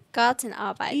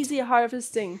Gartenarbeit. easy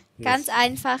harvesting, Ganz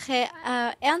einfache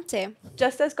Ernte.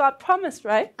 just as God promised,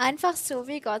 right? Einfach so,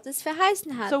 wie Gott es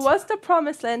verheißen hat. So was the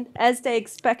promised land as they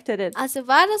expected it? Also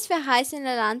war das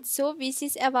verheißene Land so, wie sie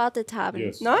es erwartet haben?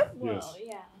 Yes. No? Yes.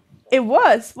 It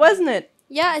was, wasn't it?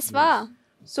 Ja, es war.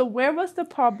 So where was the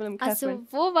problem, Also Catherine?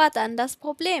 wo war dann das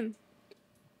Problem?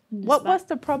 What was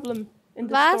the problem in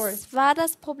the story? Was war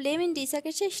das Problem in dieser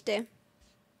Geschichte?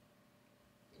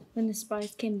 When the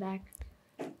spies came back,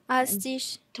 Als die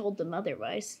told them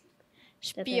otherwise.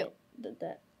 That, Spio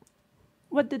that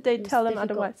What did they It was tell him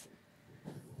difficult. otherwise?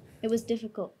 it was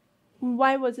difficult.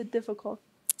 Why was it difficult?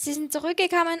 Sie sind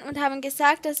zurückgekommen und haben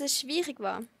gesagt, dass es schwierig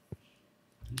war.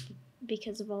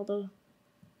 Because of all the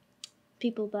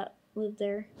people that live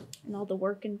there and all the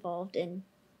work involved in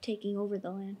taking over the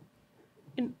land.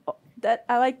 That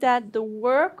I like that the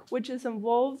work which is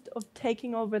involved of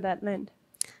taking over that land.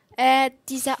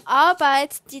 Diese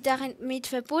Arbeit, die damit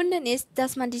verbunden ist,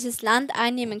 dass man dieses Land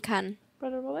einnehmen kann.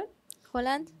 Brother Roland?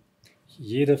 Roland?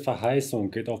 Jede Verheißung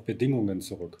geht auf Bedingungen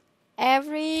zurück.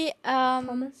 Every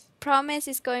promise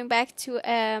is going back to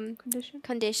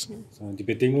condition. So, die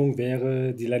Bedingung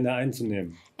wäre, die Länder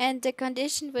einzunehmen. And the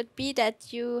condition would be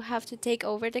that you have to take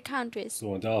over the countries.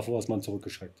 So, und davor ist man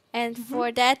zurückgeschreckt. And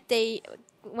for that they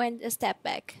went a step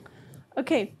back.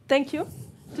 Okay, thank you.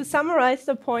 To summarize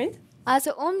the point,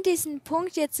 Also um diesen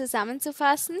Punkt jetzt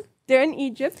zusammenzufassen, they're in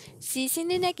Egypt. sie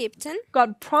sind in Ägypten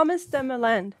God promised them a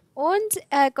land,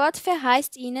 und Gott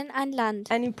verheißt ihnen ein Land.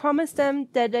 and He promised them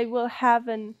that they will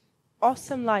have an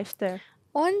awesome life there.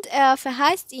 Und er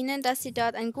verheißt ihnen, dass sie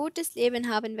dort ein gutes Leben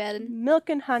haben werden. Milk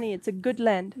and honey, it's a good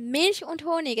land. Milch und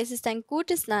Honig, es ist ein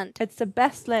gutes Land. It's the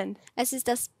best land. Es ist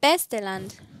das beste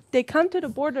Land. They come to the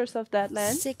borders of that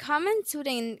land, Sie kommen zu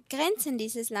den Grenzen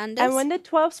dieses Landes. and when the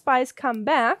 12 spies come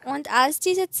back, Und als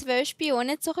diese 12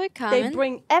 Spione they zurückkamen,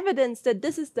 bring evidence that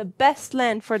this is the best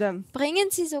land for them. bringen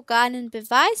sie sogar einen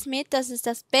Beweis mit, dass es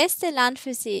das beste Land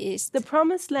für sie ist. The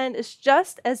promised land is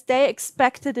just as they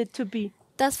expected it to be.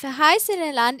 Das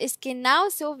verheißene Land ist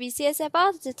genauso, wie sie es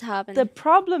erwartet haben. The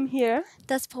problem here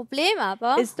Das Problem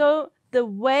aber is though the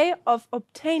way of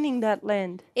obtaining that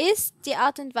land. ist die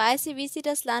Art und Weise, wie sie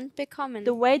das Land bekommen.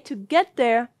 The way to get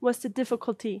there was the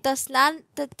difficulty. Das Land,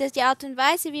 die Art und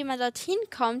Weise, wie man dorthin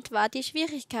kommt, war die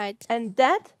Schwierigkeit. And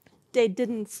that they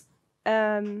didn't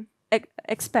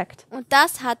expect. Und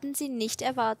das hatten sie nicht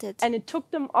erwartet. And it took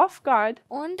them off guard.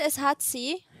 Und es hat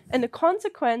sie, And the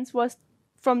consequence was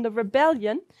from the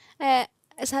rebellion,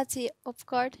 es hat sie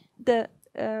obgard.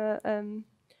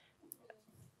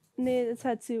 es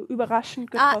hat sie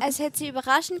überraschend getroffen. Es hat sie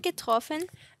überraschend getroffen.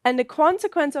 And the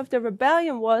consequence of the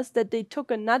rebellion was that they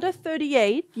took another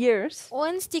 38 years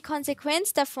Und die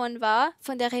Konsequenz davon war,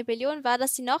 von der Rebellion war,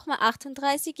 dass sie nochmal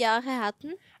 38 Jahre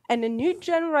hatten and a new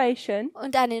generation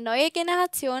und eine neue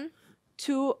Generation,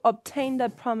 to obtain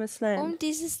that promised land. um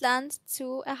dieses Land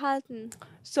zu erhalten.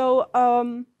 So,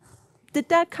 did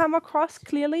that come across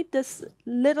clearly, this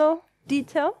little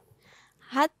detail?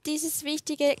 Hat dieses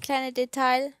wichtige kleine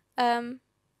Detail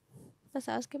was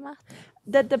ausgemacht?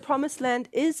 That the promised land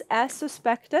is as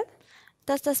suspected?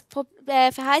 Dass das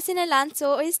verheißene Land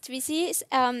so ist, wie sie es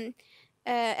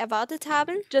erwartet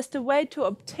haben. Just the way to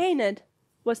obtain it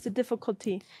was the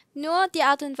difficulty. Nur die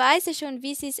Art und Weise schon,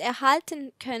 wie sie es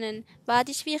erhalten können, war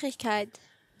die Schwierigkeit.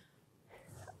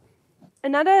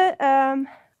 Another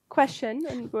question,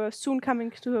 and we're soon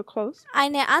coming to a close.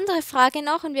 Eine andere Frage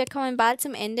noch und wir kommen bald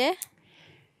zum Ende.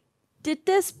 Did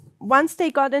this, once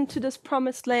they got into this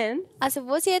promised land, Also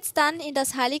wo sie jetzt dann in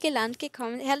das herrliche Land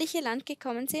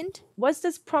gekommen sind, was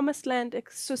this promised land a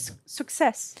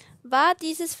success? war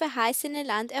dieses verheißene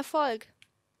Land Erfolg.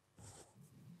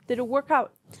 Did it work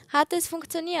out? Hat es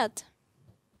funktioniert?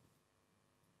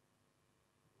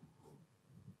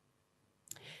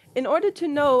 In order to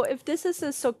know if this is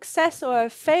a success or a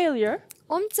failure,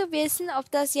 Um zu wissen, ob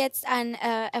das jetzt ein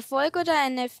Erfolg oder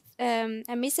ein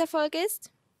Misserfolg ist,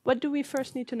 What do we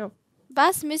first need to know?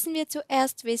 Was müssen wir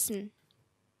zuerst wissen?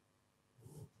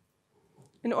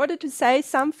 In order to say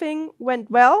something went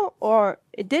well or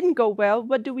it didn't go well,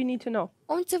 what do we need to know?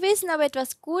 Um zu wissen, ob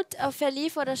etwas gut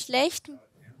verlief oder schlecht,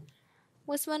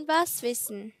 muss man was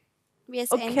wissen? Wie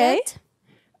es Okay. endet.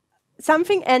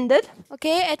 Something ended,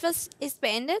 Okay, etwas ist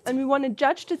beendet. and we want to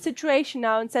judge the situation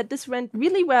now and said this went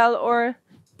really well or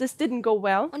this didn't go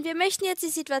well. Und wir möchten jetzt die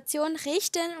Situation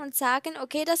richten und sagen,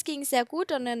 okay, das ging sehr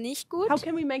gut oder nicht gut. How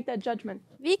can we make that judgment?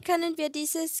 Wie können wir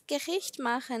dieses Gericht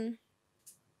machen?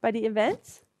 By the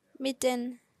events? Mit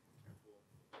den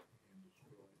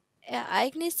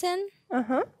Ereignissen?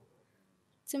 Uh-huh.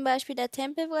 Zum Beispiel der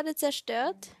Tempel wurde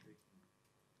zerstört.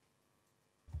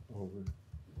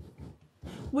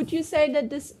 Would you say that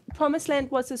this promised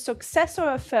land was a success or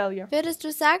a failure? Würdest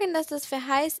du sagen, dass das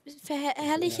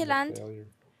herrliche Land Failure.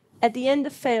 At the end, a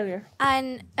failure.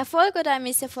 ein Erfolg oder ein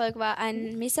Misserfolg war? Ein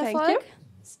Thank Misserfolg? you.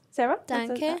 Sarah?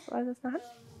 Danke. Was ist nachher?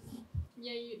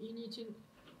 Yeah, you need to,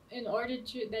 in order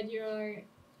to that you are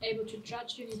able to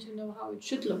judge, you need to know how it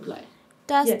should look like.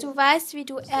 Dass Yes. du weißt, wie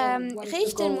du what is the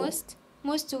richten goal?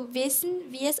 musst du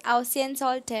wissen, wie es aussehen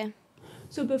sollte.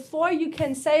 So before you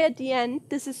can say at the end,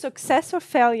 this is success or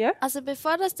failure, Also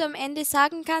bevor dass du am Ende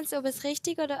sagen kannst, ob es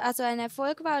richtig oder also ein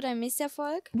Erfolg war oder ein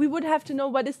Misserfolg, we would have to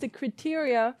know what is the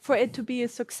criteria for it to be a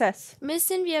success.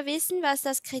 müssen wir wissen, was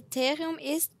das Kriterium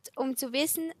ist, um zu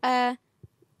wissen,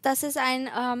 dass es ein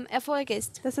Erfolg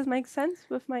ist. Does this make sense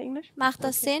with my English? Macht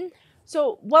das Sinn?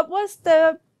 So what was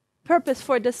the purpose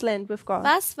for this land with God?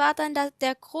 Was war dann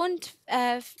der Grund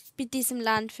mit diesem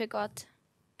Land für Gott?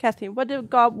 Kathy, what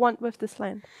did God want with this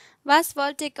land? Was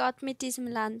wollte Gott mit diesem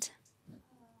Land?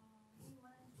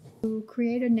 To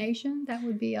create a nation that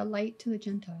would be a light to the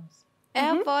Gentiles.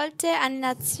 Er wollte eine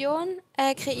Nation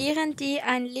kreieren, die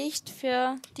ein Licht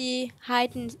für die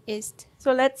Heiden ist.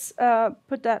 So let's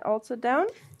put that also down.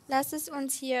 Lass es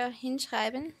uns hier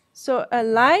hinschreiben. So a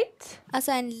light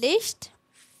Also ein Licht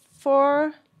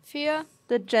for für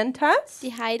the Gentiles.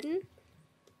 die Heiden.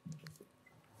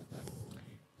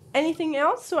 Anything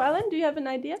else? So Ellen, do you have an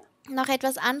idea? Noch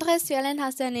etwas anderes? Jolene,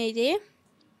 hast du eine Idee?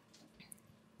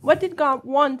 What did God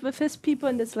want with his people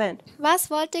in this land? Was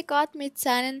wollte Gott mit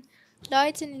seinen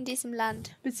Leuten in diesem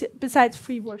Land? Besides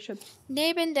free worship.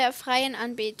 Neben der freien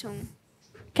Anbetung.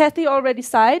 Kathy already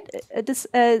said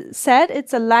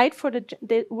it's a light for it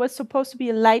was supposed to be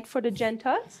a light for the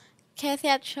Gentiles. Kathy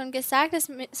hat schon gesagt, es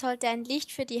sollte ein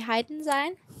Licht für die Heiden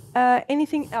sein.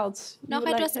 Anything else? you Noch would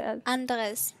like etwas to add?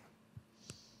 anderes.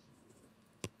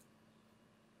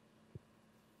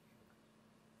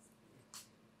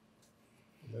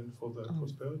 Then for the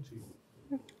prosperity.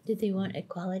 Did they want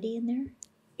equality in there?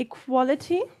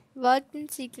 Equality? Wollten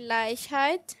sie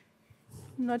Gleichheit?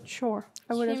 Not sure.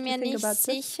 I Ich would bin have mir to think nicht about this.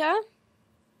 sicher.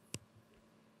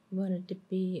 Wanted to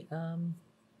be oh,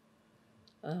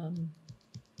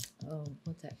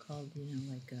 what's that called? You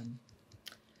know, like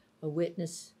a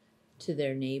witness to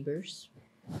their neighbors.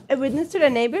 A witness to the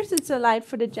neighbors. It's a light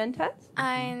for the Gentiles.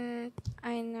 Ein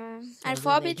So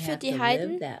Vorbild they'd für have die to Heiden.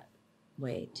 live that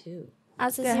way too.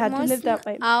 Also They sie had to live mussten that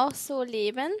way. auch so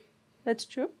leben. That's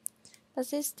true.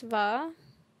 Das ist wahr.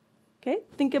 Okay.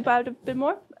 Think about it a bit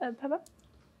more, Papa.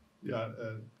 Yeah,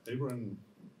 Abraham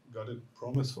got a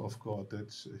promise of God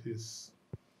that his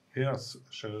heirs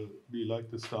shall be like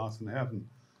the stars in heaven.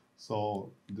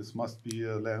 So this must be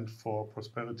a land for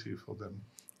prosperity for them.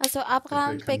 Also that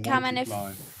Abraham they can bekam eine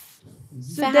multiply.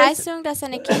 Verheißung, dass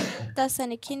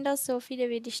seine Kinder so viele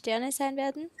wie die Sterne sein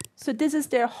werden. So this is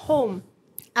their home.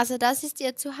 Also das ist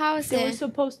ihr They were Zuhause.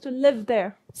 supposed to live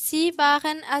there. Sie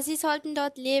sollten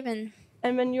dort leben.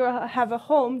 And when you have a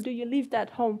home, do you leave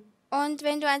that home? Und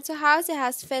wenn du ein Zuhause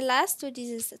hast, verlässt du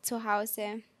dieses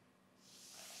Zuhause.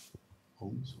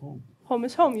 Home is home. Home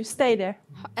is home. You stay there.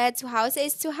 Zuhause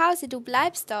ist Zuhause, du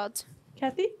bleibst dort.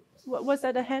 Kathy, was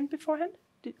that a hand beforehand?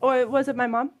 Or was it my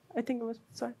mom? I think it was.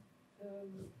 Sorry.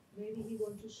 Maybe he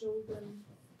wants to show them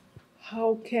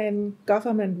how can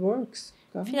government works.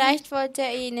 Vielleicht wollte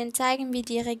er ihnen zeigen, wie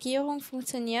die Regierung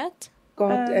funktioniert.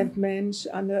 God and man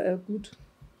under a good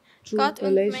true Gott und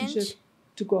relationship Mensch.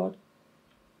 to God.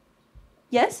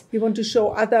 Yes. He want to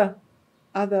show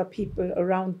other people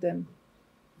around them.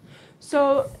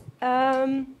 So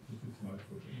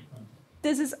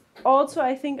this is also,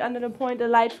 I think, under the point, a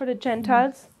light for the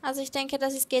Gentiles. Also ich denke,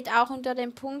 es geht auch unter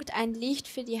dem Punkt ein Licht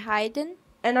für die Heiden.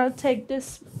 And I'll take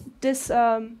this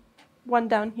one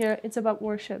down here. It's about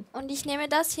worship. Und ich nehme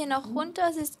das hier noch runter,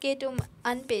 es geht um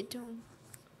Anbetung.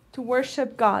 To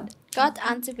worship God. Gott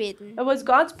anzubeten. It was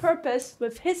God's purpose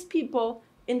with his people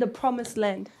in the promised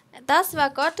land. Das war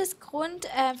Gottes Grund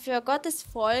für Gottes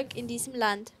Volk in diesem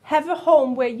Land. Have a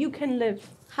home where you can live,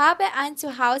 Habe ein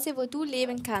Zuhause, wo du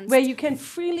leben kannst, where you can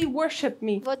freely worship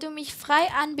me, wo du mich frei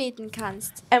anbeten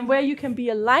kannst and where you can be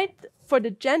a light for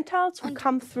the Gentiles who Und-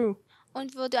 come through.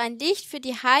 und wo du ein Licht für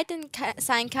die Heiden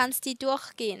sein kannst, die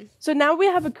durchgehen. So now we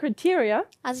have a criteria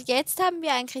Also jetzt haben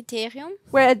wir ein Kriterium,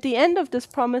 where at the end of this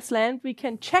promised land we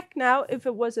can check now if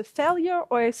it was a failure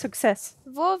or a success.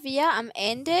 wo wir am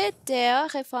Ende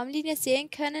der Reformlinie sehen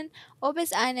können, ob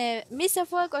es ein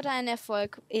Misserfolg oder ein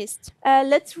Erfolg ist.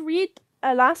 Let's read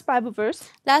a last Bible verse.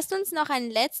 Lasst uns noch einen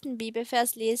letzten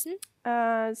Bibelvers lesen.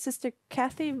 Sister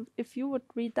Kathy, if you would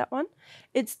read that one.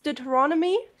 It's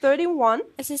Deuteronomy 31,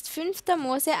 Es ist 5.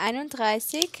 Mose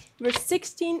 31, verse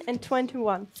 16 and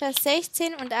 21. Vers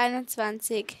 16 und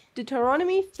 21.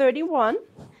 Deuteronomy 31,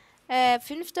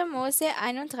 5. Mose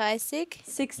 31,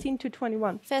 16 to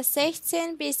 21. Vers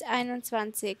 16 bis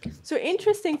 21. So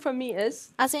interesting for me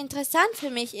is Also interessant für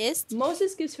mich ist,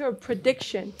 Moses gives her a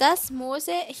prediction. dass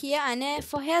Mose hier eine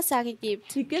Vorhersage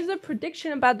gibt. He gives a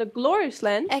prediction about the glorious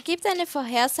land Er gibt eine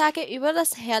Vorhersage über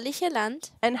das herrliche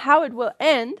Land and how it will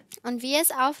end und wie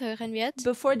es aufhören wird,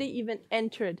 before they even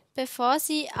entered. bevor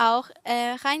sie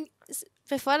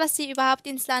bevor dass sie überhaupt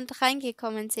ins Land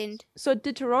reingekommen sind. So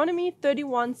Deuteronomy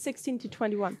 31, 16 to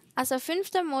 21. Also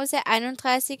 5. Mose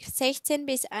 31, 16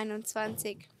 bis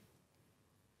 21.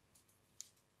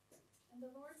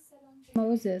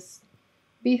 Moses,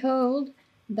 Behold,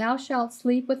 thou shalt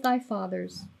sleep with thy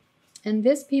fathers, and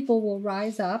this people will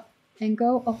rise up and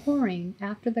go a-whoring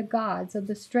after the gods of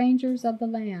the strangers of the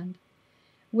land,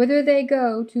 whither they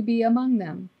go to be among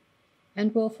them,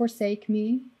 and will forsake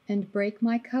me, and break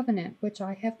my covenant which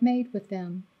I have made with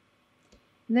them.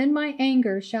 Then my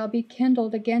anger shall be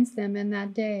kindled against them in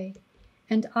that day,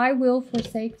 and I will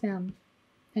forsake them,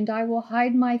 and I will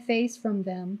hide my face from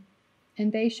them,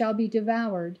 and they shall be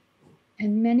devoured,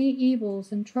 and many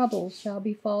evils and troubles shall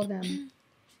befall them,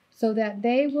 so that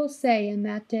they will say in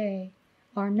that day,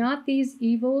 Are not these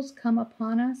evils come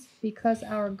upon us, because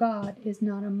our God is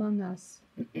not among us?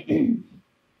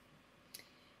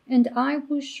 And I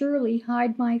will surely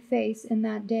hide my face in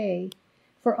that day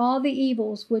for all the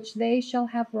evils which they shall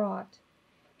have wrought,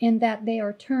 in that they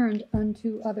are turned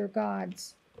unto other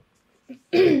gods.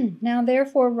 Now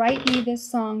therefore write me this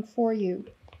song for you,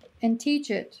 and teach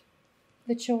it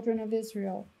the children of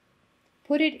Israel.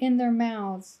 Put it in their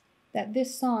mouths, that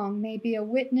this song may be a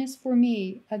witness for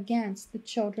me against the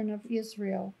children of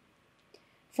Israel.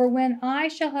 For when I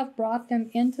shall have brought them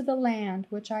into the land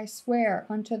which I swear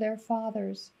unto their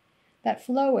fathers, that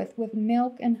floweth with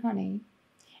milk and honey,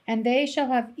 and they shall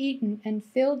have eaten and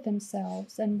filled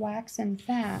themselves and waxen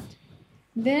fat,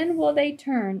 then will they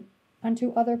turn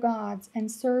unto other gods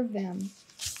and serve them,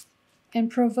 and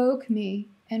provoke me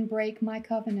and break my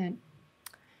covenant.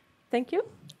 Thank you.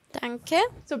 Danke.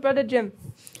 So Brother Jim,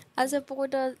 Also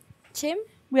Bruder Jim,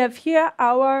 we have here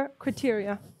our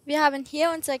criteria. wir haben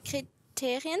hier unsere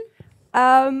Kriterien.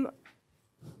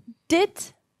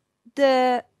 Did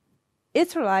the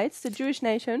Israelites, the Jewish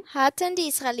nation, Hatten die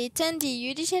Israeliten, die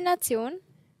jüdische Nation,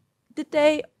 did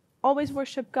they always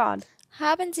worship God?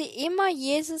 haben sie immer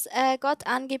Gott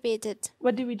angebetet.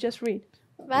 What did we just read?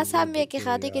 Was haben wir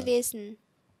gerade gelesen?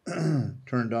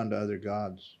 Turned on to other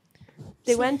gods.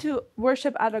 They went to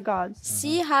worship other gods.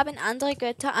 Sie haben andere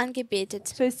Götter angebetet.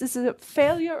 So is this a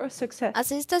failure or success?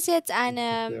 Also ist das jetzt ein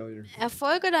Failure.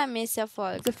 Erfolg oder ein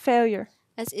Misserfolg? It's a failure.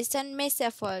 Es ist ein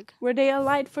Misserfolg. Were they a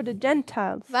light for the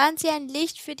Gentiles? Waren sie ein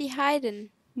Licht für die Heiden?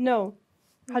 No.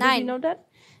 How did we Nein. know that?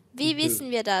 Wie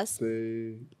wissen wir das?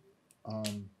 They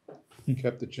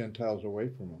kept the Gentiles away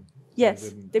from them.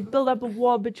 Yes. They built up a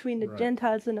wall between the Right.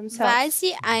 Gentiles and themselves. Weil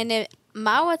sie eine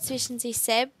Mauer zwischen sich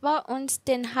selber und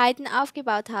den Heiden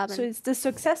aufgebaut So haben. is this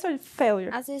success or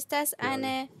failure? Also ist das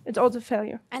It's also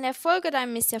failure. ein Erfolg oder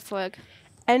ein Misserfolg?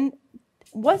 And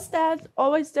was that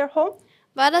always their home?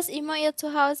 War das immer ihr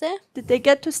Zuhause? Did they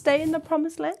get to stay in the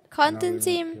promised land? Konnten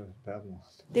sie im Babylon.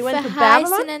 They went to Babylon.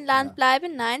 verheißenen Land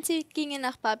bleiben? Nein, sie gingen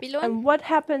nach Babylon. And what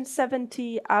happened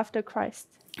 70 after Christ?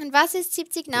 Und was ist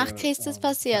 70 nach Christus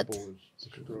passiert? Temple was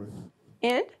destroyed.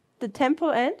 And the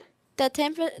temple and Der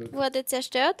Tempel wurde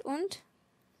zerstört und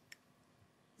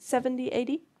 70 AD.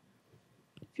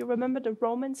 If you remember, the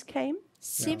Romans came.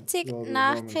 70 Well, the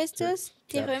nach Romans Christus,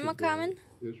 die captured Römer kamen.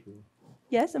 Israel.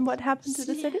 Yes, and what happened to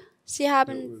the city? Sie It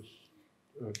haben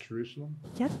was Jerusalem.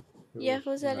 Yes, It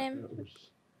Jerusalem. Was, it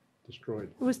was destroyed.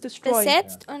 it was destroyed.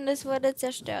 besetzt und es wurde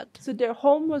zerstört. So their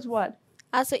home was what?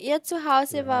 Also ihr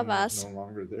Zuhause Their war home was was? No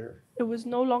longer there. It was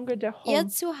no longer their Ihr home.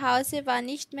 Zuhause war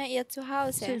nicht mehr ihr So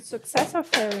Zuhause. it's success or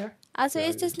failure. Also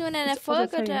ist es nun ein It's also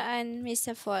Erfolg failure. oder ein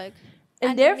Misserfolg?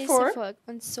 And an dem therefore, Misserfolg.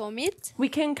 Und somit we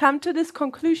can come to this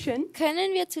conclusion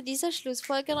können wir zu dieser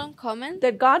Schlussfolgerung kommen,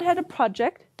 that God had a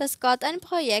project. dass Gott ein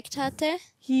Projekt hatte.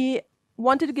 He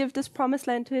wanted to give this promised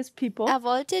land to his people, Er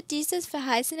wollte dieses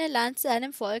verheißene Land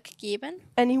seinem Volk geben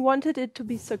and he wanted it to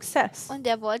be success. und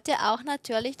er wollte auch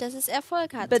natürlich, dass es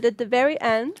Erfolg hat. But at the very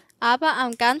end,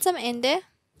 Aber ganz am Ende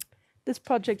this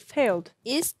project failed.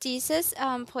 ist dieses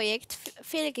Projekt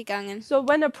fehlgegangen. So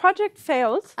when a project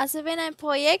fails, Also wenn ein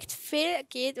Projekt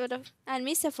fehlgeht oder ein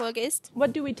Misserfolg ist,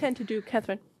 what do we tend to do,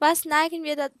 Catherine? was neigen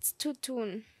wir dazu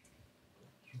tun?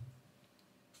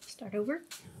 Start over.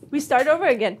 We start over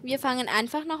again. Wir fangen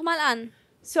einfach nochmal an.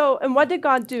 So, and what did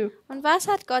God do? Und was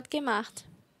hat Gott gemacht?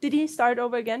 Did he start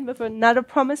over again with another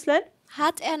promised land?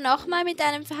 Hat er nochmal mit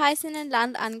einem verheißenen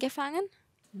Land angefangen?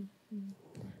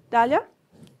 Dahlia,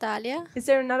 Dalia, is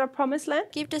there another promised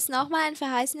land? gibt es nochmal ein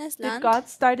verheißenes Did Land? God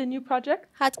start a new project?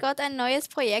 Hat Gott ein neues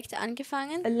Projekt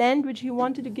angefangen? A land which he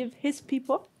wanted to give his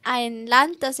people? Ein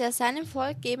Land, das er seinem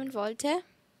Volk geben wollte?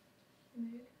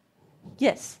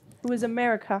 Yes, it was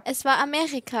America. Es war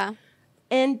Amerika.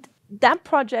 And that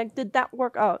project, did that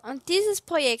work out? Und dieses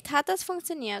Projekt, hat das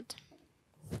funktioniert?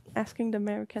 Asking the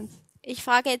Americans. Ich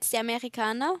frage jetzt die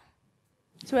Amerikaner.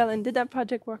 Suellen, did that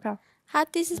project work out? Hat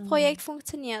dieses Projekt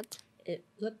funktioniert? It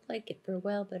looked like it for a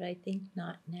while, but I think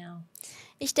not now.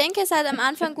 Ich denke, es hat am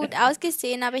Anfang gut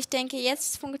ausgesehen, aber ich denke,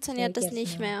 jetzt funktioniert das Yes,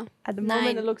 nicht no. mehr. At the moment,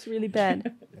 Nein. it looks really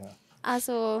bad.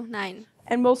 Also nein.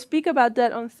 And we'll speak about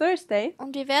that on Thursday.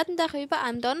 Und wir werden darüber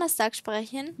am Donnerstag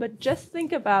sprechen. But just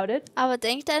think about it. Aber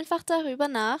denkt einfach darüber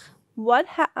nach.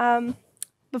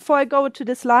 Before I go to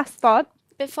this last thought,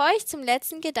 Bevor ich zum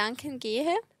letzten Gedanken gehe,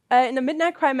 in the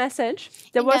Midnight Cry message,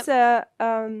 there In was a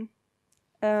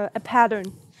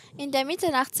pattern. in der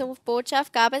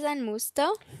Mitternachtsbotschaft gab es ein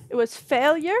Muster. It was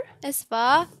failure. Es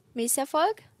war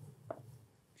Misserfolg,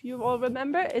 If you all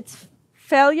remember, it's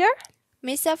failure.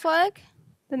 Misserfolg,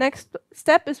 The next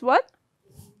step is what?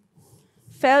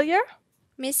 Failure.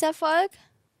 Misserfolg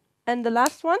And the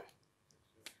last one?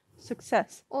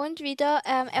 Success. und wieder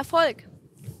Erfolg.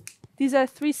 These are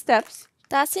 3 steps,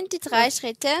 Das sind die 3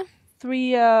 Schritte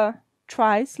 3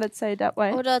 tries, let's say it that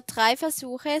way. oder 3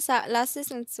 Versuche, lass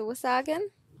es uns so sagen.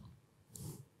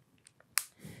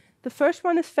 The first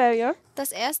one is failure,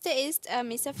 Das erste ist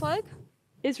Misserfolg,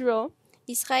 Israel.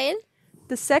 Israel.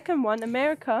 The second one,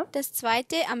 America, Das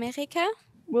zweite, Amerika,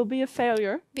 will be a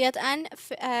failure. wird ein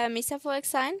Misserfolg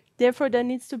sein. Therefore, there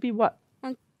needs to be what?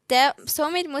 Und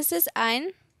somit muss es ein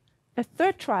A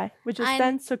third try, which is Ein-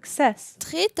 then success.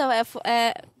 dritter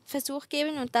Versuch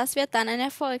geben und das wird dann ein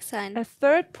Erfolg sein. A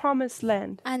third promised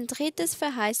land. Ein drittes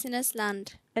verheißenes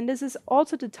Land. And this is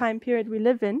also the time period we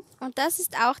live in. Und das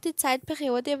ist auch die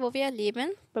Zeitperiode, wo wir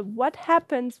leben. But what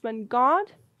happens when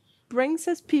God brings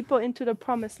his people into the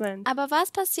promised land? Aber was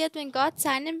passiert, wenn Gott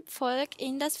seinem Volk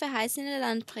in das verheißene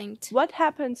Land bringt? What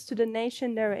happens to the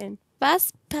nation they're in?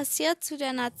 Was passiert zu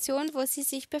der Nation, wo sie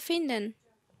sich befinden?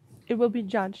 It will be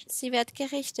judged. Sie wird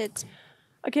gerichtet.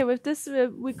 Okay, with this,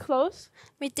 we close.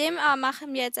 Mit dem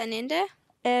machen wir jetzt ein Ende.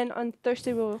 And on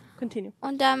Thursday, we'll continue.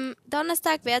 Und am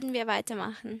Donnerstag werden wir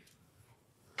weitermachen.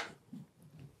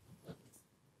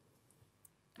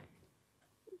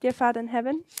 Dear Father in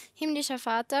heaven, Himmlischer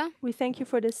Vater, we thank you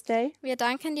for this day, wir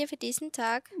danken dir für diesen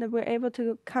Tag that we're able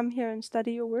to come here and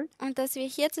study your word. und dass wir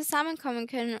hier zusammenkommen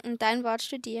können und dein Wort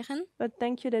studieren. But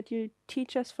thank you that you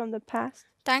teach us from the past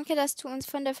Danke, dass du uns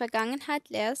von der Vergangenheit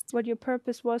lehrst, what your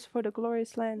purpose was for the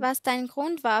glorious land. was dein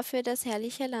Grund war für das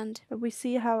herrliche Land. But we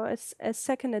see how a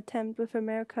second attempt with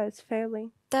America is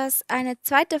failing, Dass ein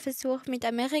zweiter Versuch mit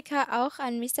Amerika auch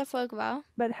ein Misserfolg war,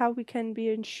 but how we can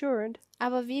be ensured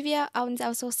aber wie wir uns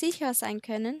auch so sicher sein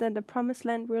können, that the promised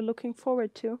land we're looking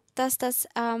forward to dass das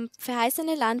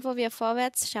verheißene Land, wo wir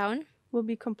vorwärts schauen, will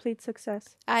be complete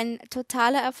success. ein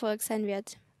totaler Erfolg sein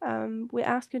wird. We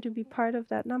ask you to be part of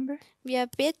that number Wir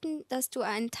beten, dass du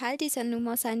ein Teil dieser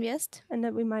Nummer sein wirst, and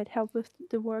that we might help with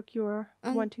the work you're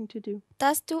wanting to do.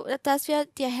 dass wir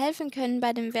dir helfen können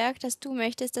bei dem Werk, das du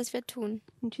möchtest, dass wir tun.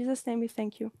 In Jesus' name we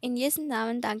thank you. In Jesu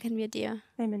Namen danken wir dir.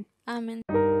 Amen. Amen.